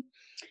Boeing.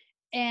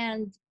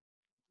 And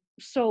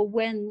So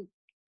when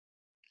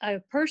a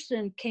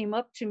person came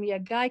up to me, a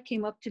guy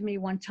came up to me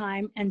one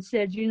time and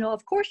said, you know,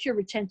 of course you're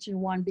retention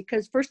one,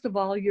 because first of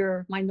all,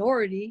 you're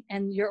minority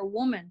and you're a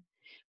woman.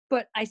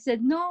 But I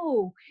said,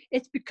 no,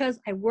 it's because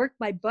I work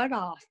my butt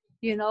off.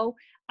 You know,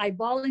 I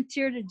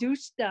volunteer to do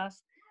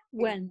stuff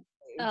when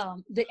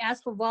they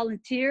ask for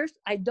volunteers.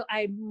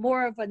 I'm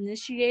more of an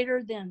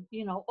initiator than,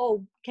 you know,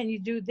 oh, can you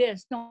do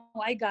this? No,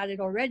 I got it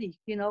already,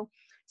 you know.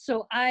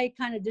 So I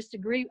kind of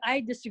disagree.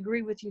 I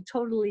disagree with you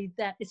totally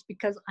that it's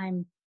because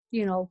I'm,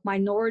 you know,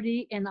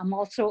 minority and I'm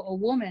also a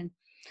woman.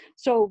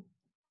 So,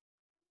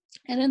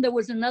 and then there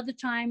was another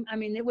time, I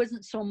mean, it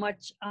wasn't so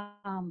much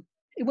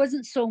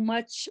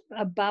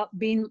about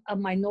being a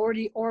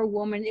minority or a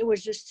woman. It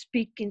was just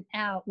speaking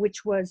out,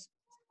 which was,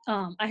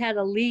 I had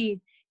a lead,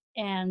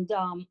 and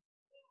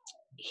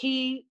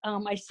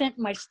I sent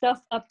my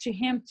stuff up to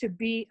him to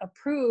be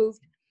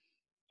approved,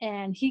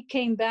 and he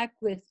came back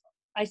with,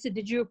 I said,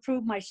 did you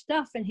approve my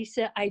stuff? And he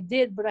said, I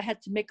did, but I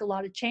had to make a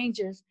lot of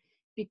changes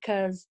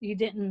because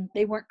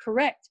they weren't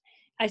correct.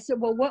 I said,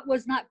 well, what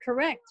was not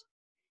correct?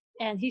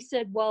 And he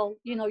said, well,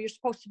 you know, you're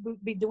supposed to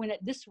be doing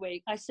it this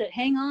way. I said,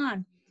 hang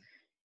on.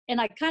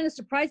 And I kind of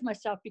surprised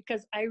myself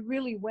because I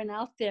really went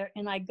out there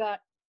and I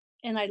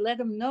let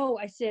him know.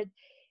 I said,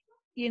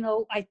 you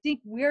know, I think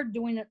we're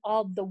doing it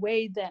all the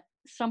way that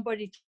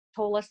somebody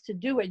told us to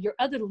do it, your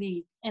other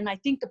lead. And I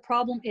think the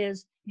problem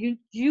is you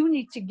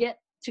need to get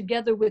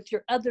together with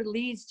your other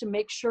leads to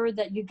make sure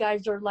that you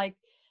guys are like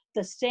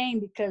the same,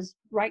 because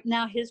right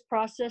now his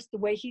process, the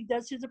way he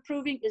does his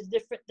approving is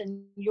different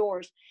than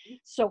yours.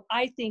 So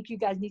I think you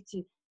guys need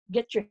to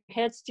get your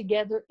heads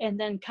together and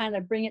then kind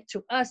of bring it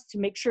to us to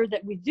make sure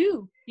that we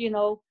do, you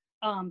know,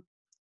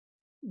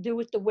 do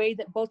it the way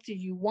that both of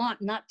you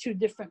want, not two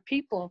different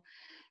people.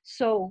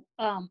 So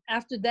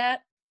after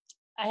that,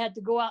 I had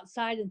to go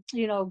outside and,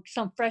 you know,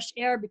 some fresh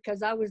air,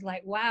 because I was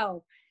like,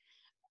 wow,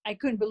 I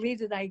couldn't believe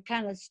that I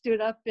kind of stood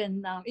up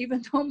and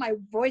even though my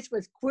voice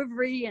was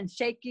quivery and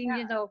shaking,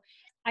 you know,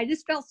 I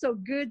just felt so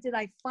good that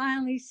I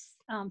finally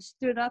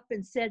stood up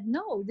and said,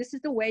 no, this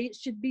is the way it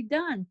should be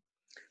done.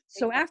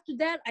 So after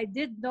that, I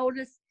did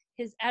notice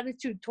his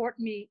attitude toward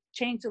me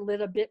changed a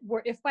little bit,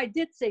 where if I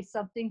did say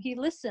something, he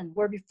listened,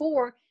 where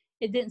before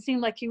it didn't seem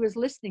like he was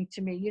listening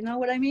to me. You know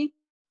what I mean?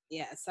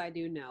 Yes, I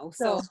do know.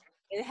 So So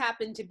it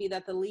happened to be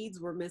that the leads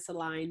were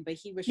misaligned, but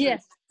he was sure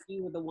yes,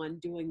 you were the one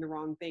doing the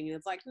wrong thing. And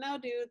it's like, no,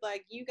 dude,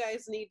 like you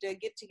guys need to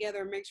get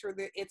together and make sure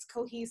that it's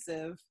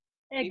cohesive.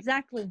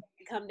 exactly.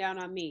 Come down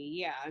on me.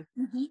 Yeah.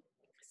 Hmm.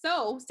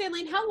 So,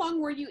 Stanley, how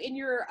long were you in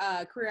your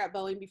career at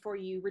Boeing before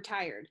you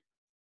retired?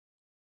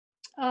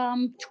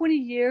 20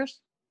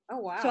 years. Oh,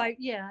 So wow. I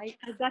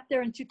got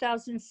there in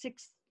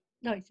 2006,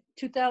 no,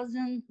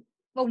 2000,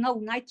 oh no,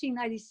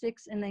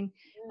 1996, and then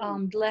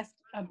Mm. left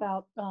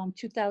about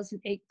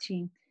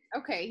 2018.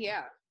 Okay,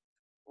 yeah.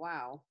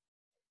 Wow.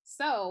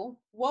 So,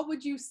 what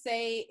would you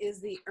say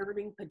is the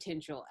earning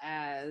potential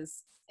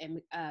as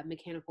a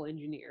mechanical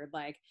engineer?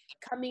 Like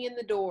coming in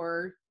the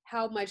door,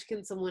 how much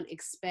can someone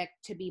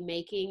expect to be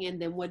making?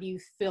 And then what do you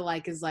feel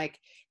like is like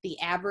the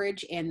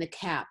average and the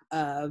cap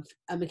of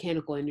a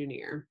mechanical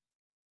engineer?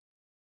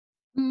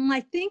 I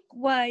think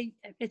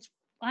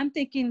I'm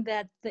thinking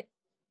that the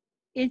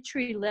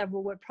entry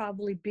level would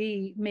probably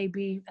be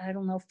maybe, I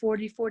don't know,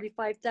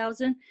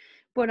 45,000.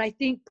 But I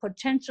think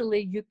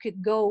potentially you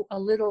could go a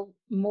little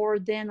more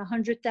than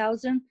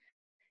 100,000.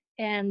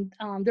 And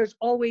there's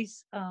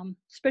always,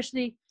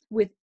 especially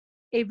with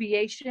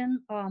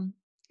aviation,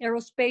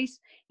 aerospace,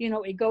 you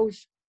know, it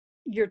goes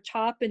your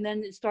top and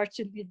then it starts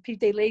to,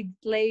 they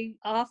lay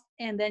off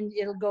and then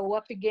it'll go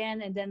up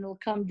again and then it'll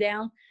come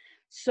down.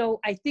 So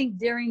I think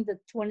during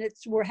when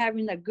we're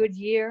having a good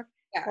year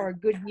Yeah. or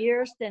good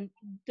years, then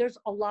there's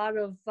a lot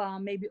of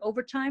maybe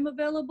overtime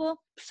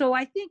available. So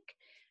I think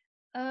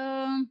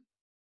um,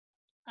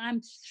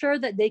 I'm sure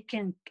that they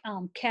can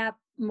cap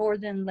more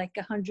than like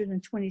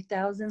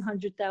 120,000,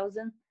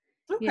 100,000,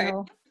 you Okay.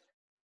 know.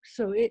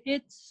 So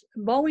it's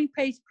Boeing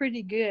pays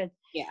pretty good.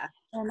 Yeah.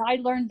 And I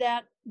learned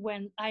that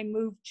when I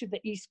moved to the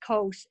East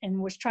Coast and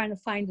was trying to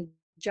find a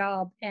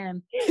job,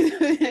 and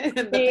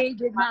they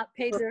did not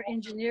pay their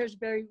engineers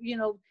very, you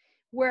know,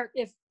 where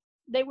if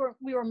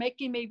we were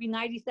making maybe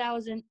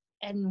 90,000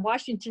 in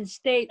Washington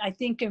State, I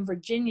think in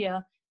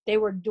Virginia, they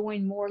were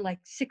doing more like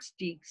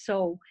 60.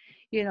 So,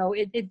 you know,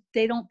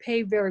 they don't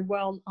pay very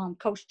well on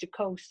coast to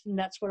coast. And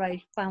that's what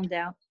I found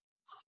out.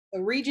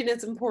 The region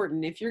is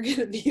important. If you're going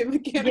to be a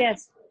mechanical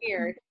Yes.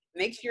 engineer,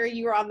 make sure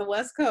you're on the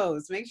West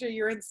Coast. Make sure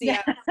you're in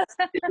Yeah.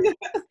 Seattle.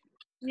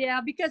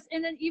 Yeah, because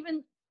and then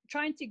even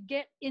trying to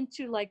get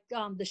into like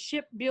the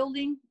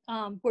shipbuilding,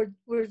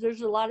 where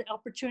there's a lot of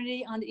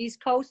opportunity on the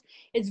East Coast,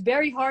 it's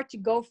very hard to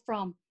go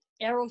from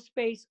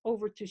aerospace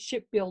over to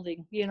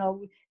shipbuilding, you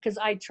know, because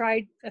I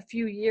tried a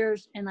few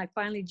years and I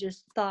finally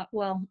just thought,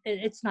 well,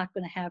 it's not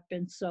going to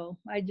happen. So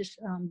I just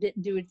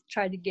didn't do it,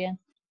 tried again.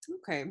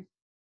 Okay.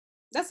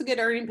 That's a good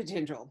earning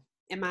potential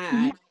in my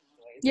Mhm. eyes.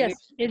 Very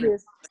Yes, it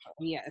is.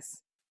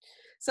 yes.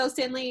 So,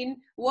 Stanley,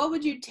 what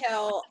would you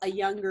tell a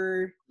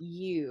younger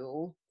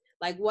you?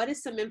 Like, what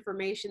is some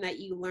information that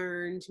you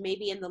learned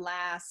maybe in the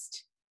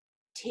last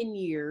 10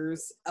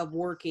 years of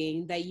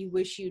working that you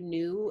wish you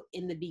knew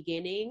in the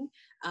beginning,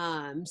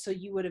 so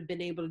you would have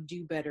been able to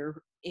do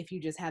better if you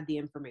just had the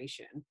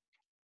information?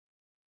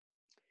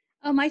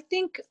 I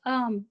think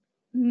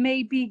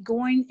maybe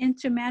going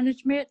into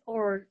management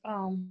or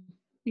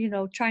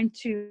trying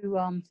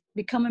to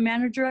become a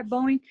manager at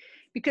Boeing,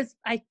 because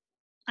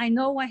I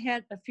know I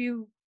had a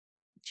few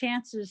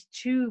chances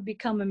to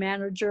become a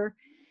manager,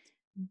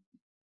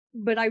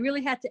 but I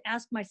really had to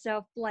ask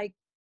myself, like,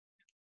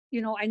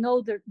 I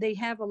know that they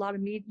have a lot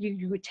of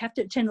you would have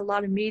to attend a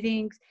lot of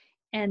meetings,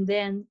 and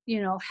then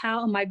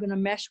how am I going to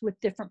mesh with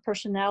different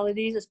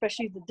personalities,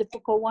 especially the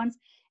difficult ones.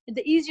 And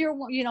the easier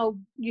one,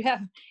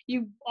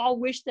 you all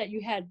wish that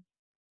you had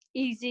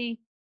easy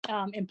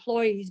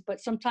employees, but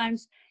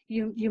sometimes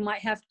you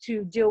might have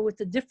to deal with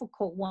the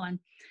difficult one.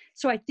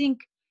 So I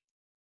think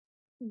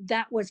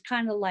that was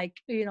kind of like,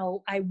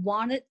 I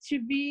wanted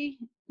to be,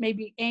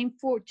 maybe aim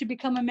for to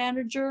become a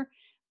manager,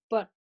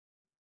 but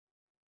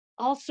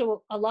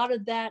also a lot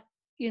of that,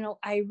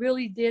 I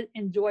really did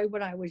enjoy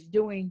what I was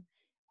doing.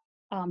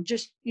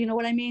 Just, you know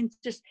what I mean?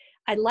 Just,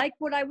 I like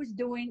what I was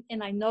doing.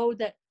 And I know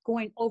that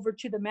going over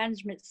to the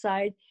management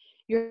side,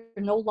 you're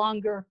no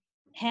longer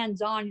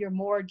hands-on, you're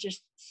more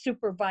just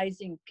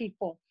supervising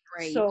people.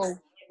 Right. So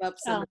Give up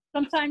some.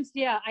 sometimes,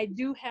 yeah, I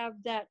do have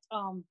that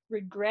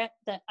regret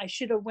that I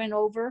should have went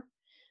over,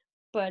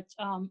 but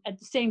at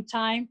the same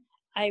time,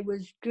 I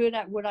was good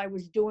at what I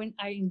was doing.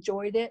 I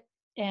enjoyed it.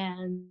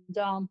 And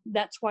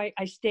that's why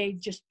I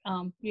stayed just,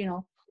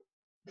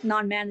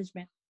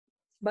 non-management,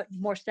 but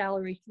more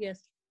salary.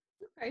 Yes.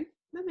 Okay,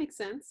 that makes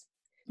sense.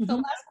 So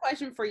Hmm. last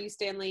question for you,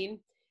 Stanley.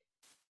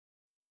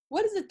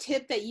 What is a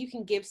tip that you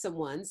can give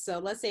someone? So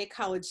let's say a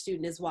college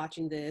student is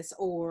watching this,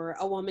 or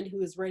a woman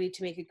who is ready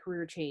to make a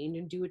career change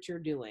and do what you're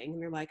doing.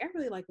 And they're like, I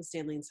really like what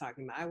Stanley's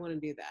talking about. I want to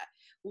do that.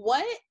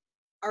 What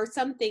are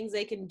some things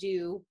they can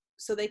do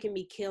so they can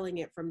be killing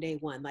it from day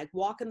one? Like,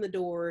 walk in the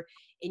door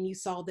and you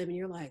saw them and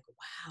you're like,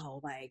 wow,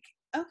 like,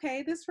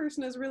 okay, this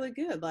person is really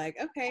good. Like,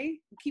 okay,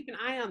 keep an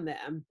eye on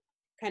them,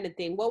 kind of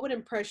thing. What would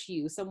impress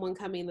you? Someone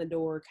coming in the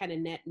door kind of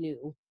net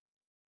new.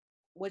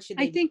 What should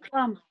I they do? think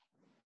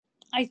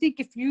I think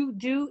if you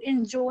do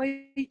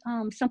enjoy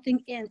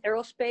something in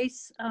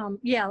aerospace,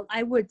 yeah,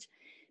 I would,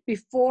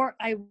 before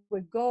I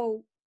would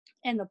go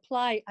and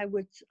apply, I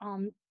would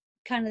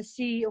kind of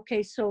see,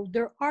 okay, so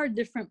there are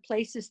different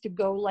places to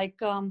go. Like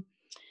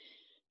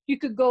you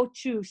could go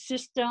to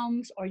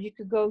systems, or you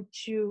could go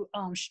to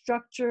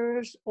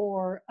structures,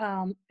 or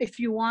if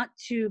you want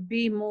to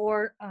be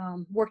more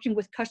working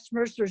with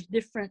customers, there's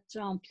different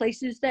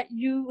places that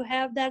you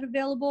have that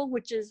available,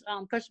 which is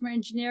customer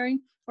engineering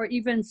or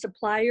even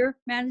supplier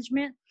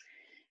management.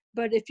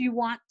 But if you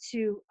want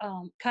to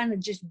kind of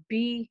just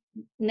be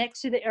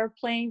next to the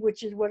airplane,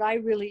 which is what I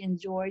really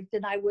enjoyed,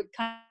 then I would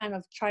kind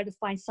of try to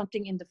find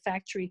something in the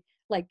factory,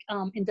 like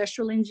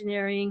industrial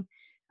engineering,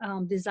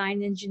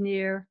 design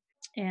engineer,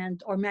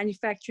 and or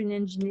manufacturing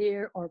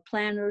engineer, or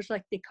planners,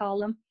 like they call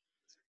them.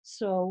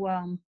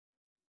 So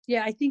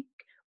yeah, I think,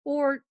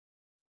 or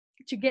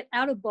to get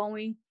out of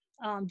Boeing,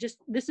 just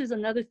this is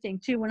another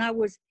thing too. When I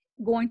was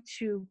going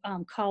to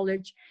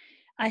college,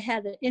 I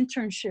had an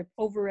internship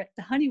over at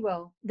the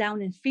Honeywell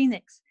down in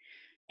Phoenix.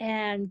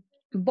 And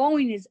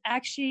Boeing is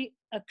actually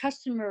a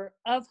customer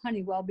of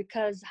Honeywell,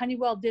 because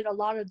Honeywell did a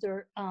lot of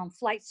their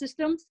flight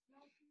systems.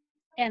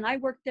 And I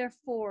worked there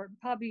for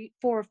probably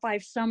 4 or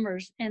 5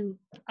 summers. And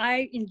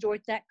I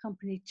enjoyed that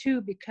company too,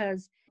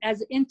 because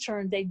as an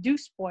intern, they do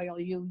spoil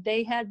you.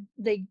 They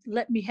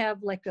let me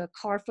have like a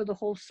car for the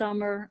whole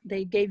summer.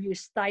 They gave you a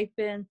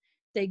stipend.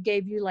 They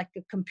gave you like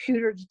a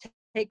computer to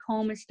take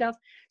home and stuff.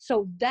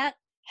 So that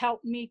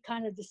helped me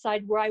kind of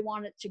decide where I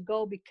wanted to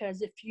go,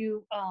 because if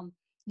you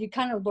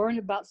kind of learn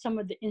about some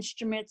of the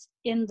instruments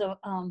in the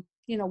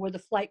where the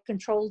flight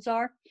controls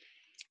are.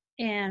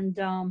 And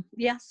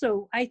yeah,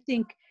 so I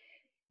think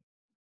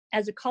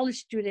as a college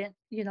student,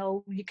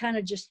 you kind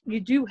of just, you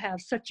do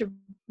have such a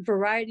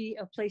variety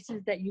of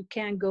places that you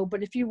can go.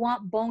 But if you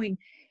want Boeing,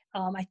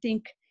 I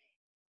think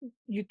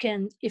you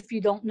can, if you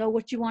don't know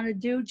what you want to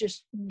do,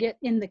 just get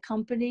in the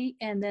company.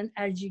 And then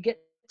as you get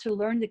to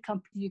learn the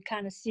company, you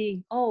kind of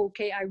see, oh,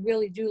 okay, I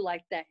really do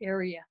like that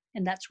area.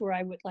 And that's where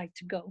I would like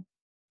to go.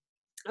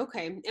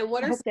 Okay. And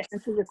what I are hope that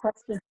answers your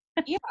question.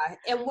 yeah,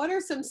 and what are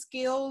some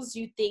skills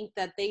you think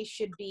that they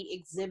should be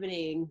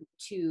exhibiting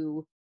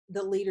to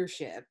the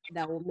leadership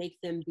that will make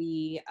them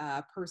be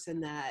a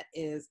person that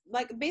is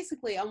like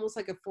basically almost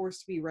like a force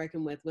to be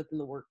reckoned with within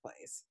the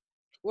workplace?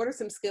 What are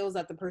some skills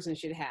that the person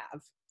should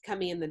have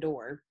coming in the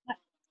door?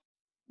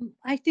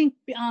 I think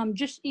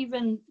just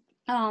even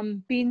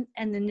being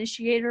an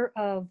initiator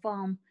of,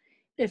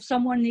 if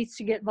someone needs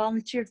to get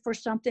volunteered for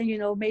something,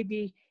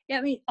 maybe, yeah,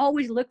 I mean,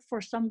 always look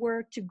for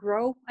somewhere to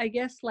grow, I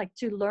guess, like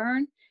to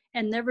learn,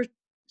 and never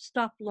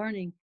stop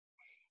learning.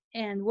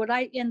 And what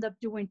I end up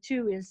doing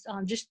too is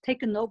just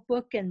take a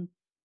notebook and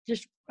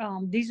just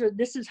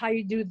this is how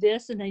you do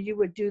this, and then you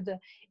would do the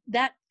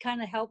that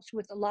kind of helps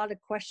with a lot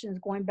of questions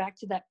going back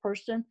to that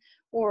person.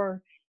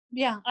 Or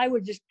yeah, I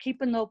would just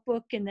keep a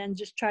notebook and then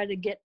just try to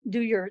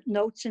do your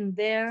notes in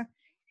there,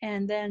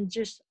 and then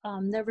just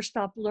never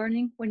stop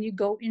learning when you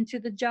go into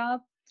the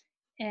job,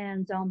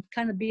 and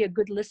kind of be a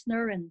good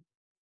listener. And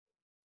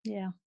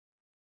yeah,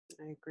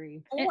 I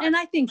agree. and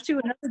I think too,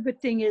 another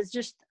good thing is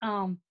just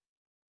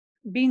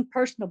being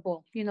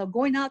personable,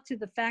 going out to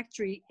the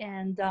factory.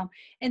 And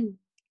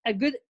a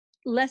good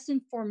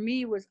lesson for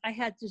me was, I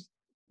had this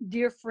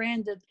dear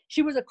friend that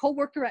she was a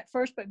coworker at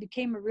first, but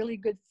became a really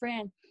good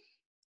friend.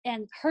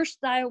 And her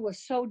style was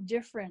so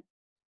different.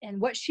 And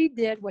what she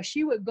did was,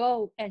 she would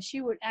go and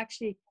she would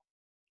actually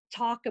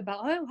talk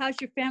about, oh,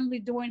 how's your family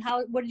doing?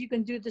 What are you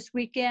going to do this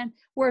weekend?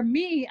 Where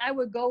me, I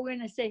would go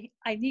in and say,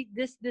 I need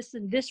this, this,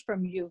 and this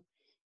from you.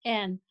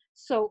 And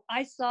so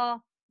I saw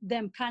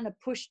them kind of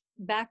push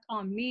back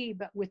on me,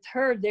 but with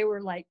her, they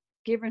were like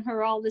giving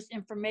her all this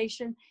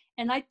information.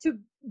 And I took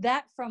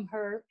that from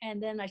her,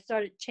 and then I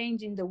started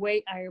changing the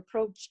way I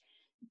approach,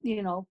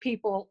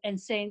 people, and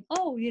saying,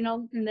 oh,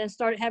 and then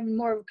started having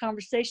more of a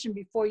conversation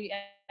before you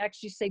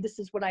actually say, this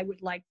is what I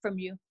would like from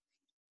you.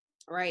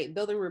 Right.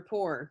 Building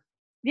rapport.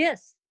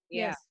 Yes.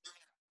 Yeah. Yes.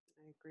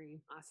 I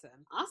agree.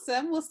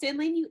 Awesome. Well,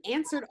 Stanley, you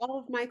answered all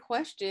of my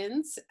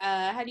questions.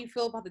 How do you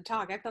feel about the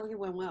talk? I felt like it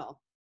went well.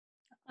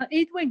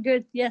 It went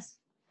good. Yes.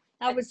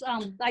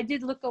 I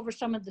did look over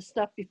some of the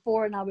stuff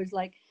before, and I was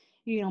like,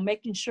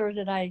 making sure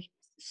that I,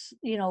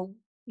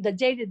 the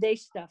day-to-day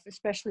stuff,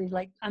 especially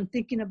like I'm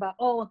thinking about,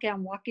 oh, okay,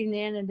 I'm walking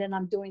in and then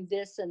I'm doing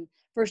this. And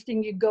first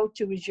thing you go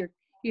to is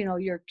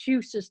your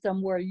queue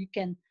system, where you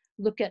can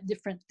look at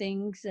different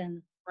things.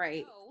 And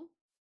right.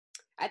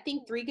 I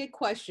think 3 good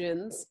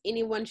questions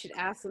anyone should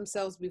ask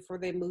themselves before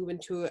they move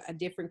into a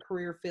different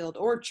career field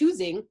or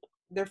choosing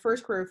their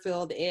first career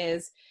field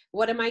is,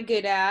 what am I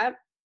good at?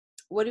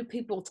 What do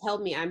people tell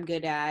me I'm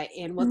good at?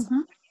 And what's holding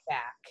me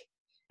back?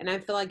 And I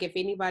feel like if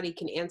anybody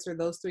can answer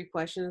those 3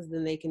 questions,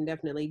 then they can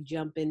definitely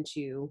jump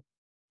into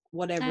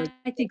whatever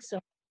I think so.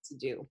 To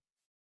do.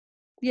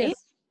 Yes. And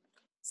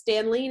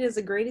Stanley is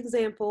a great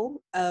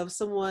example of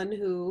someone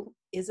who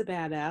is a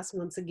badass.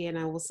 Once again,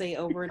 I will say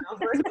over and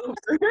over and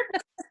over.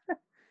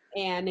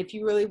 And if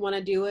you really want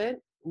to do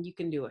it, you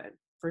can do it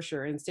for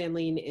sure. And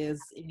Stanley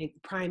is a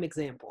prime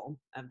example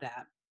of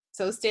that.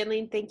 So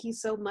Stanley, thank you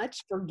so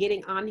much for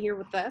getting on here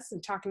with us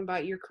and talking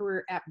about your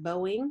career at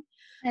Boeing.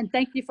 And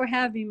thank you for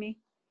having me.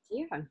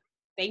 Yeah.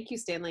 Thank you,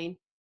 Stanley.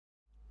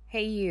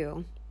 Hey,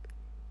 you.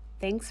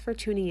 Thanks for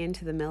tuning in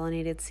to the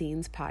Melanated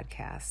Scenes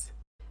podcast.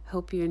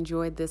 Hope you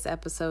enjoyed this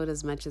episode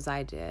as much as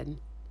I did.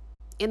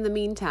 In the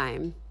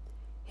meantime,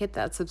 hit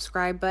that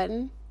subscribe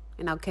button,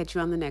 and I'll catch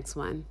you on the next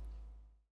one.